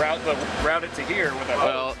just route it to here with a hose.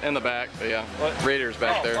 Well, in the back, but yeah. What? Radiator's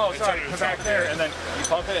back there. Oh, sorry, back there, and then you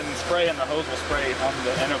pump it and spray, and the hose will spray on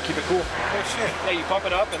and it'll keep it cool. Oh shit. Yeah, you pump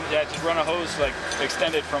it up and just run a hose like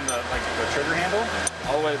extended from the trigger handle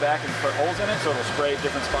all the way back and put holes in it, so it'll spray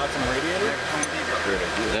different spots in the radiator.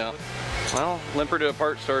 Yeah. Well, limp her to a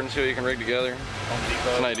parts store and see what you can rig together.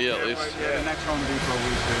 It's an idea at least. Yeah, the next Home Depot we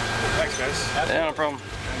do. Thanks, guys. Yeah, no problem.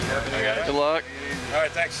 Good luck. All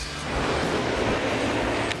right, thanks.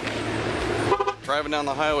 Driving down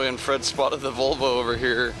the highway and Fred spotted the Volvo over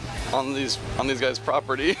here on these guys'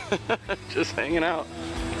 property, just hanging out.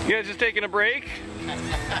 You guys just taking a break?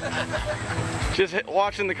 Just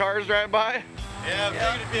watching the cars drive by? Yeah, I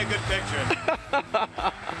figured it'd be a good picture.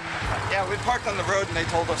 Yeah, we parked on the road and they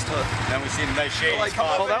told us to. Then we seen a nice shady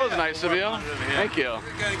spot. Well, that was nice of you. Thank you.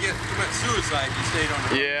 We're gonna commit suicide if you stayed on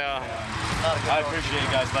the road. Yeah. I appreciate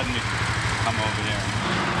you guys letting me come over here.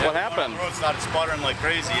 What happened? The road started sputtering like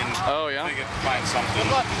crazy and yeah. we could find something.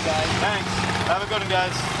 Good luck, you guys. Thanks. Have a good one,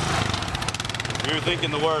 guys. We were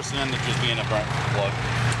thinking the worst and ended up just being a burnt plug.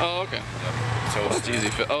 Oh, okay. Yep. So it's easy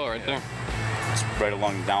fit. Oh, right there. It's right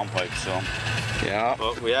along the downpipe, so. Yeah.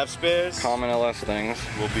 But we have spares. Common LS things.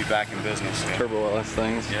 We'll be back in business. Yeah. Turbo LS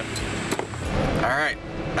things. Yep. All right.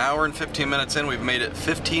 Hour and 15 minutes in, we've made it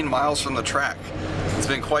 15 miles from the track. It's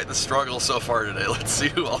been quite the struggle so far today. Let's see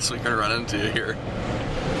who else we can run into here.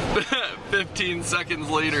 15 seconds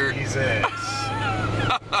later. Jesus.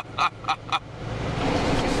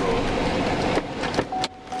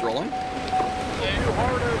 It's rolling.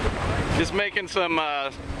 Just making some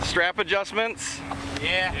strap adjustments.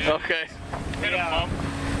 Yeah. Okay. We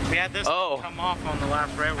had this come off on the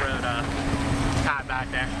last railroad tie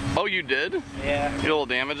back there. Oh, you did? Yeah. You get a little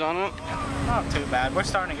damage on it? Not too bad. We're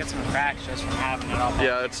starting to get some cracks just from having it up.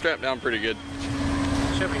 Yeah, it's strapped down pretty good.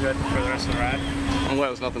 Should be good for the rest of the ride. I'm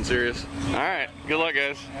glad it's nothing serious. All right. Good luck,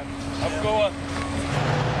 guys. Yep. Up going.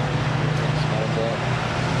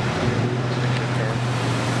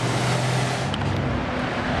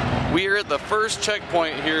 We are at the first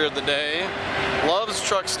checkpoint here of the day, Love's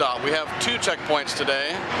Truck Stop. We have 2 checkpoints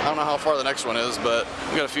today. I don't know how far the next one is, but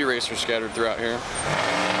we got a few racers scattered throughout here.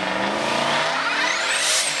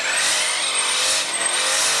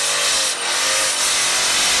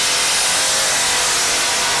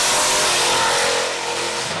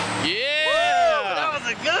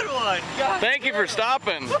 Thank you for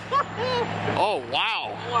stopping. Oh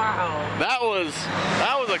wow! Wow! That was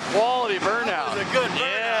a quality burnout. That was a good burnout.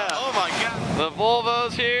 Yeah. Oh my God. The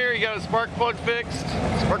Volvo's here. You got a spark plug fixed.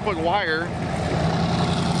 Spark plug wire.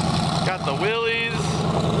 Got the wheelies.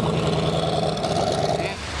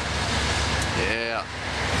 Yeah.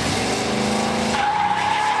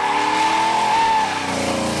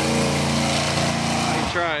 I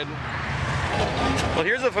tried. Well,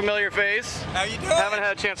 here's a familiar face. How you doing? Haven't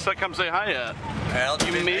had a chance to come say hi yet. Well,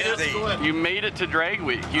 you made it to Drag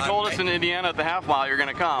Week. You told us in Indiana at the half mile you're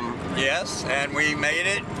gonna come. Yes, and we made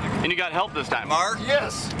it. And you got help this time. Mark?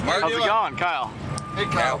 Yes. Mark, how's it going, Kyle? Hey,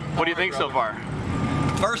 Kyle. What do you think so far?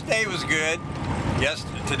 First day was good. Yes,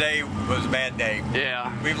 today was a bad day.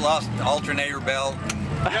 Yeah. We've lost the alternator belt.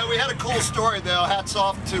 Yeah, we had a cool story though. Hats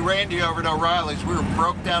off to Randy over at O'Reilly's. We were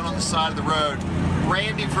broke down on the side of the road.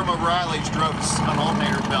 Randy from O'Reilly's drove us an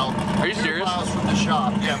alternator belt. Are you serious? 2 miles from the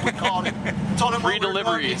shop. Yeah, we called him. Told him free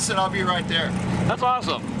delivery. He said, "I'll be right there." That's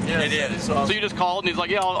awesome. Yeah, it is. Awesome. So you just called and he's like,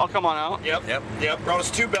 "Yeah, I'll come on out." Yep. Brought us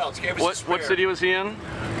 2 belts. Gave us What city was he in?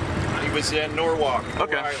 He was in Norwalk.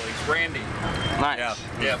 Okay. O'Reilly's. Randy. Nice.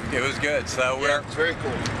 Yeah. It was good. So it's very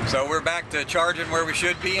cool. So we're back to charging where we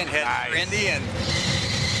should be and heading for Indy and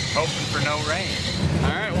hoping for no rain.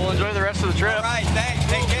 All right. Well, enjoy the rest of the trip. All right. Thanks.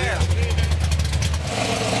 Take care.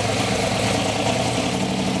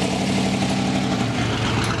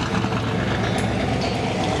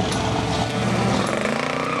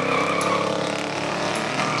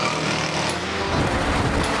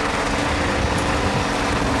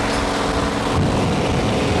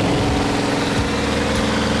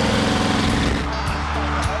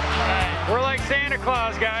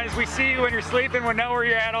 Claus, guys. We see you when you're sleeping. We know where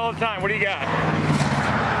you're at all the time. What do you got?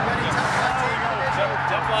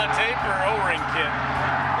 Teflon tape or O-ring kit?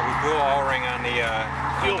 We blew an O-ring on the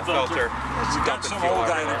fuel filter. You got some old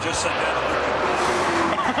guy that just said that.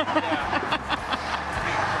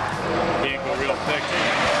 Can't go real thick.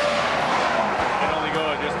 Can only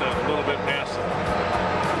go just a little bit past it.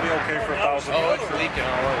 It'll be okay for 1,000 yards. Oh, it's leaking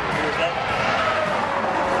all over. Here's that.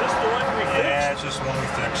 Is this the one we fixed? Yeah, it's just the one we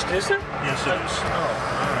fixed. Is it? Yes, it is. Oh,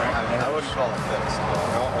 all right. I wouldn't call it fixed.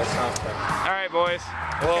 No, it's not fixed. All right, boys.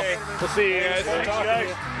 Well, we'll see you guys. Thanks,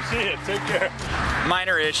 guys. See you. Take care.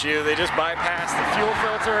 Minor issue. They just bypassed the fuel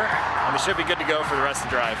filter, and they should be good to go for the rest of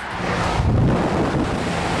the drive.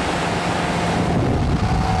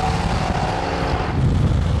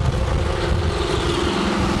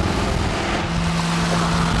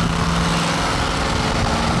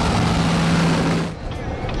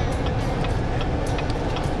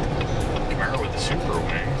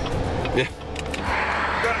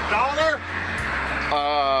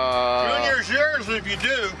 Junior's yours if you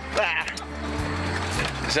do.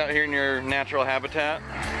 Is out here in your natural habitat,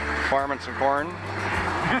 farming some corn?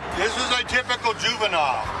 This is a typical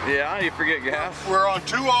juvenile. Yeah, you forget gas. We're on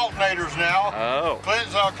 2 alternators now. Oh. Clint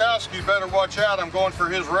Zalkowski better watch out. I'm going for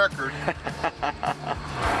his record.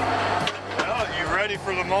 Well, you ready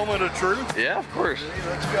for the moment of truth? Yeah, of course.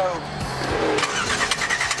 Let's go.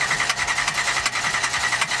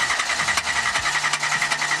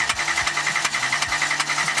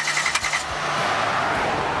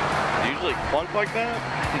 Clunk like that?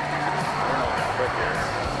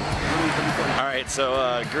 All right,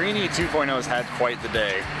 so Greenie 2.0 has had quite the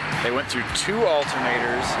day. They went through 2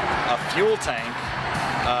 alternators, a fuel tank,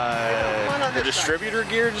 the distributor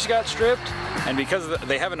gear just got stripped, and because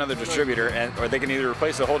they have another distributor, or they can either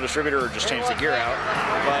replace the whole distributor or just change the gear out.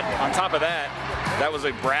 But on top of that, that was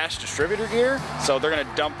a brass distributor gear, so they're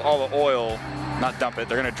gonna dump all the oil. Not dump it,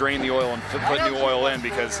 they're going to drain the oil and put new oil in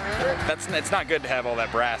because it's not good to have all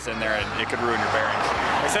that brass in there and it could ruin your bearings.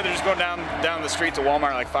 They said they're just going down the street to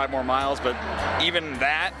Walmart like 5 more miles, but even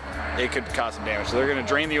that, it could cause some damage. So they're going to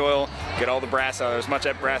drain the oil, get all the brass out of there, as much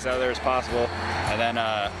brass out of there as possible, and then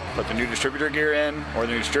put the new distributor gear in, or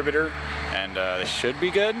the new distributor, and they should be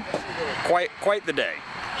good. Quite the day.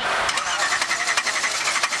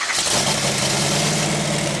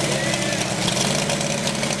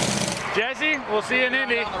 Jesse, we'll see you in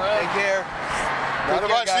Indy. Take care. What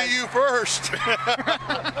if I see you first?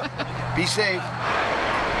 Be safe.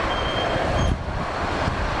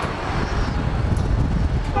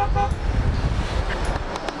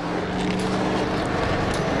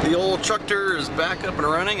 The old trucker is back up and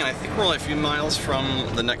running, and I think we're only a few miles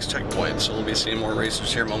from the next checkpoint, so we'll be seeing more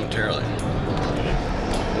racers here momentarily.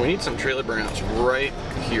 We need some trailer burnouts right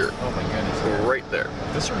here. Oh my goodness. Right there.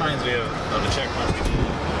 This reminds me of the checkpoint we did.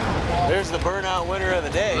 There's the burnout winner of the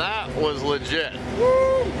day. That was legit.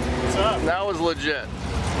 Woo! What's up? That was legit.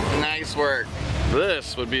 Nice work.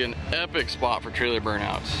 This would be an epic spot for trailer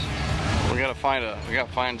burnouts. We gotta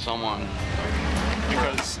find someone.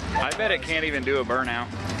 Because I bet it can't even do a burnout.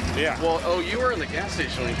 Yeah. Well, oh, you were in the gas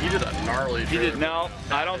station when he did a gnarly He did, no,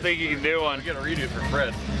 I don't think he can do one. We gotta redo for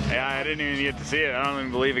Fred. Yeah, I didn't even get to see it. I don't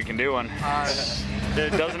even believe it can do one.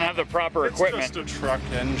 It doesn't have the proper equipment. It's just a truck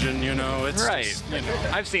engine, you know. It's right. Just, you know,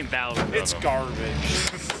 I've seen thousands it's of them.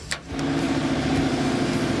 garbage.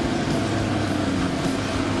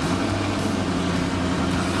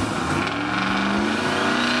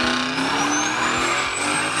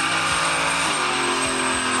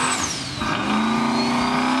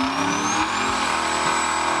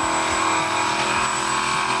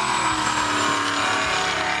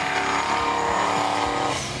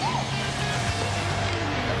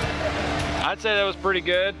 I'd say that was pretty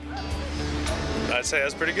good. I'd say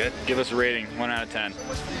that's pretty good. Give us a rating, 1 out of 10.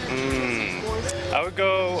 I would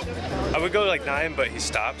go like 9, but he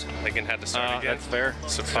stopped, like, and had to start again. That's fair.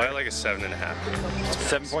 So probably like a 7.5.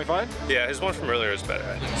 7.5? Yeah, his one from earlier was better.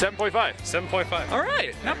 7.5. 7.5. All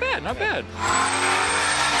right, not bad, not bad.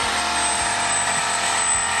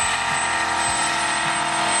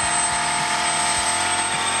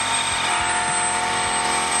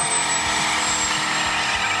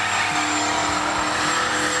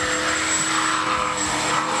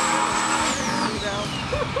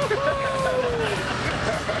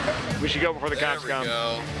 We should go before the cops come.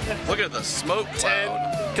 Look at the smoke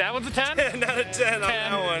cloud. That one's a 10? 10 out of 10 on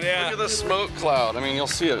that one, yeah. Look at the smoke cloud. I mean, you'll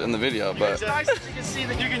see it in the video, but... It's nice that you can see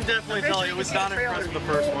that you can definitely tell he was not impressed with the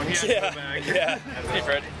first one. He had to go back. Yeah. Hey,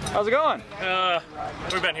 Fred. How's it going?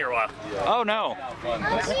 We've been here a while. Oh, no.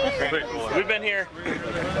 We've been here,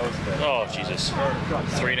 oh, Jesus,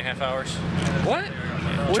 3.5 hours. What?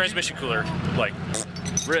 Transmission cooler, like,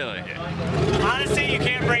 really? Yeah. Honestly, you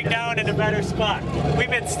can't break down in a better spot. We've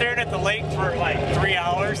been staring at the lake for like 3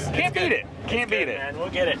 hours. Can't beat it. Can't beat it. Man, we'll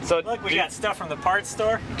get it. So look, we got stuff from the parts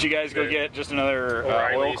store. Did you guys go get just another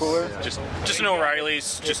oil cooler? Just an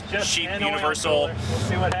O'Reilly's, just cheap, universal, we'll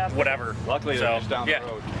see what happens. Whatever. Luckily, they're just down the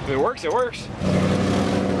road. If it works, it works.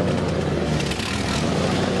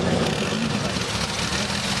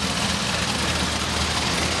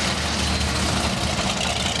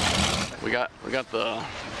 We We got the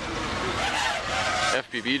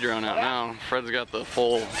FPV drone out now. Fred's got the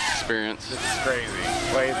full experience. This is crazy.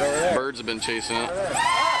 Wait, he's over there. Birds have been chasing it.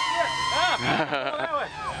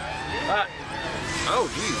 Oh,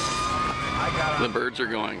 geez. The birds are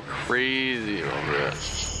going crazy over it.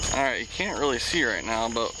 Alright, you can't really see right now,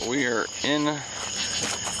 but we are in a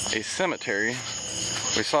cemetery.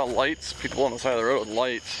 We saw lights, people on the side of the road with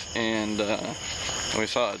lights, and we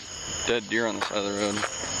saw a dead deer on the side of the road.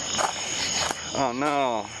 Oh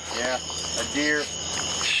no. Yeah, a deer.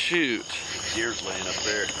 Shoot. Deer's laying up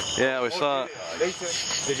there. Yeah, we saw. Did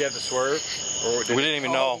you have to swerve? Or we didn't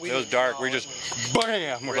even know. It was dark. We just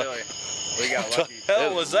BAM! We're really? like, We got lucky. what the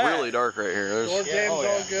hell was that? It's really dark right here. There's... Door game's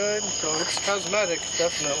all good, so it's cosmetic,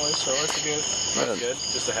 definitely, so it's good. That's good.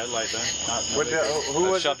 Just a headlight then.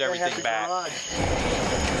 Who was shoved everything back?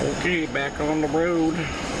 Okay, back on the road.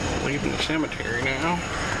 Leaving the cemetery now.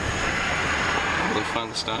 Really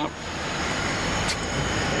fun stop.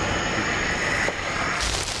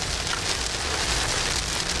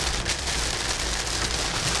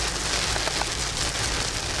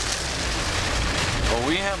 Well,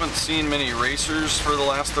 we haven't seen many racers for the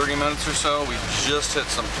last 30 minutes or so. We just hit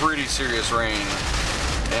some pretty serious rain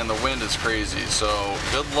and the wind is crazy. So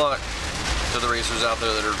good luck to the racers out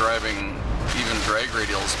there that are driving even drag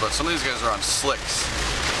radials, but some of these guys are on slicks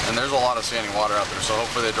and there's a lot of standing water out there, so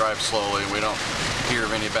hopefully they drive slowly and we don't hear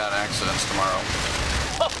of any bad accidents tomorrow.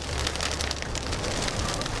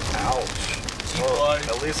 Ouch. Well,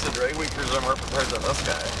 at least the drag weekers are more prepared than this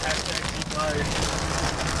guy.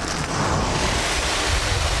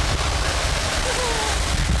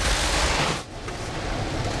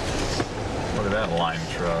 Look at that lime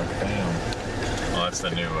truck. Damn. Oh, that's the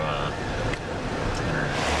new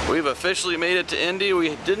We've officially made it to Indy.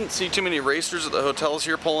 We didn't see too many racers at the hotels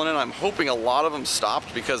here pulling in. I'm hoping a lot of them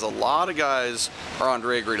stopped because a lot of guys are on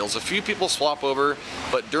drag radials. A few people swap over,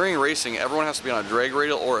 but during racing, everyone has to be on a drag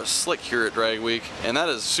radial or a slick here at Drag Week, and that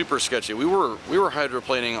is super sketchy. We were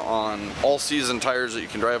hydroplaning on all-season tires that you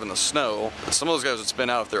can drive in the snow. Some of those guys would spin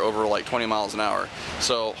out if they're over like 20 miles an hour.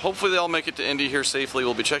 So hopefully they all make it to Indy here safely.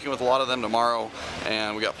 We'll be checking with a lot of them tomorrow,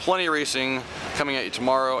 and we got plenty of racing coming at you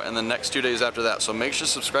tomorrow and the next 2 days after that. So make sure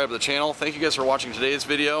to subscribe to the channel. Thank you guys for watching today's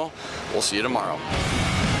video. We'll see you tomorrow.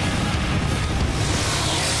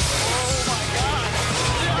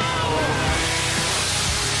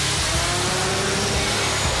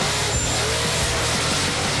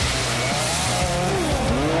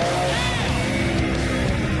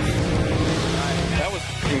 That was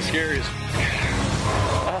fucking scary as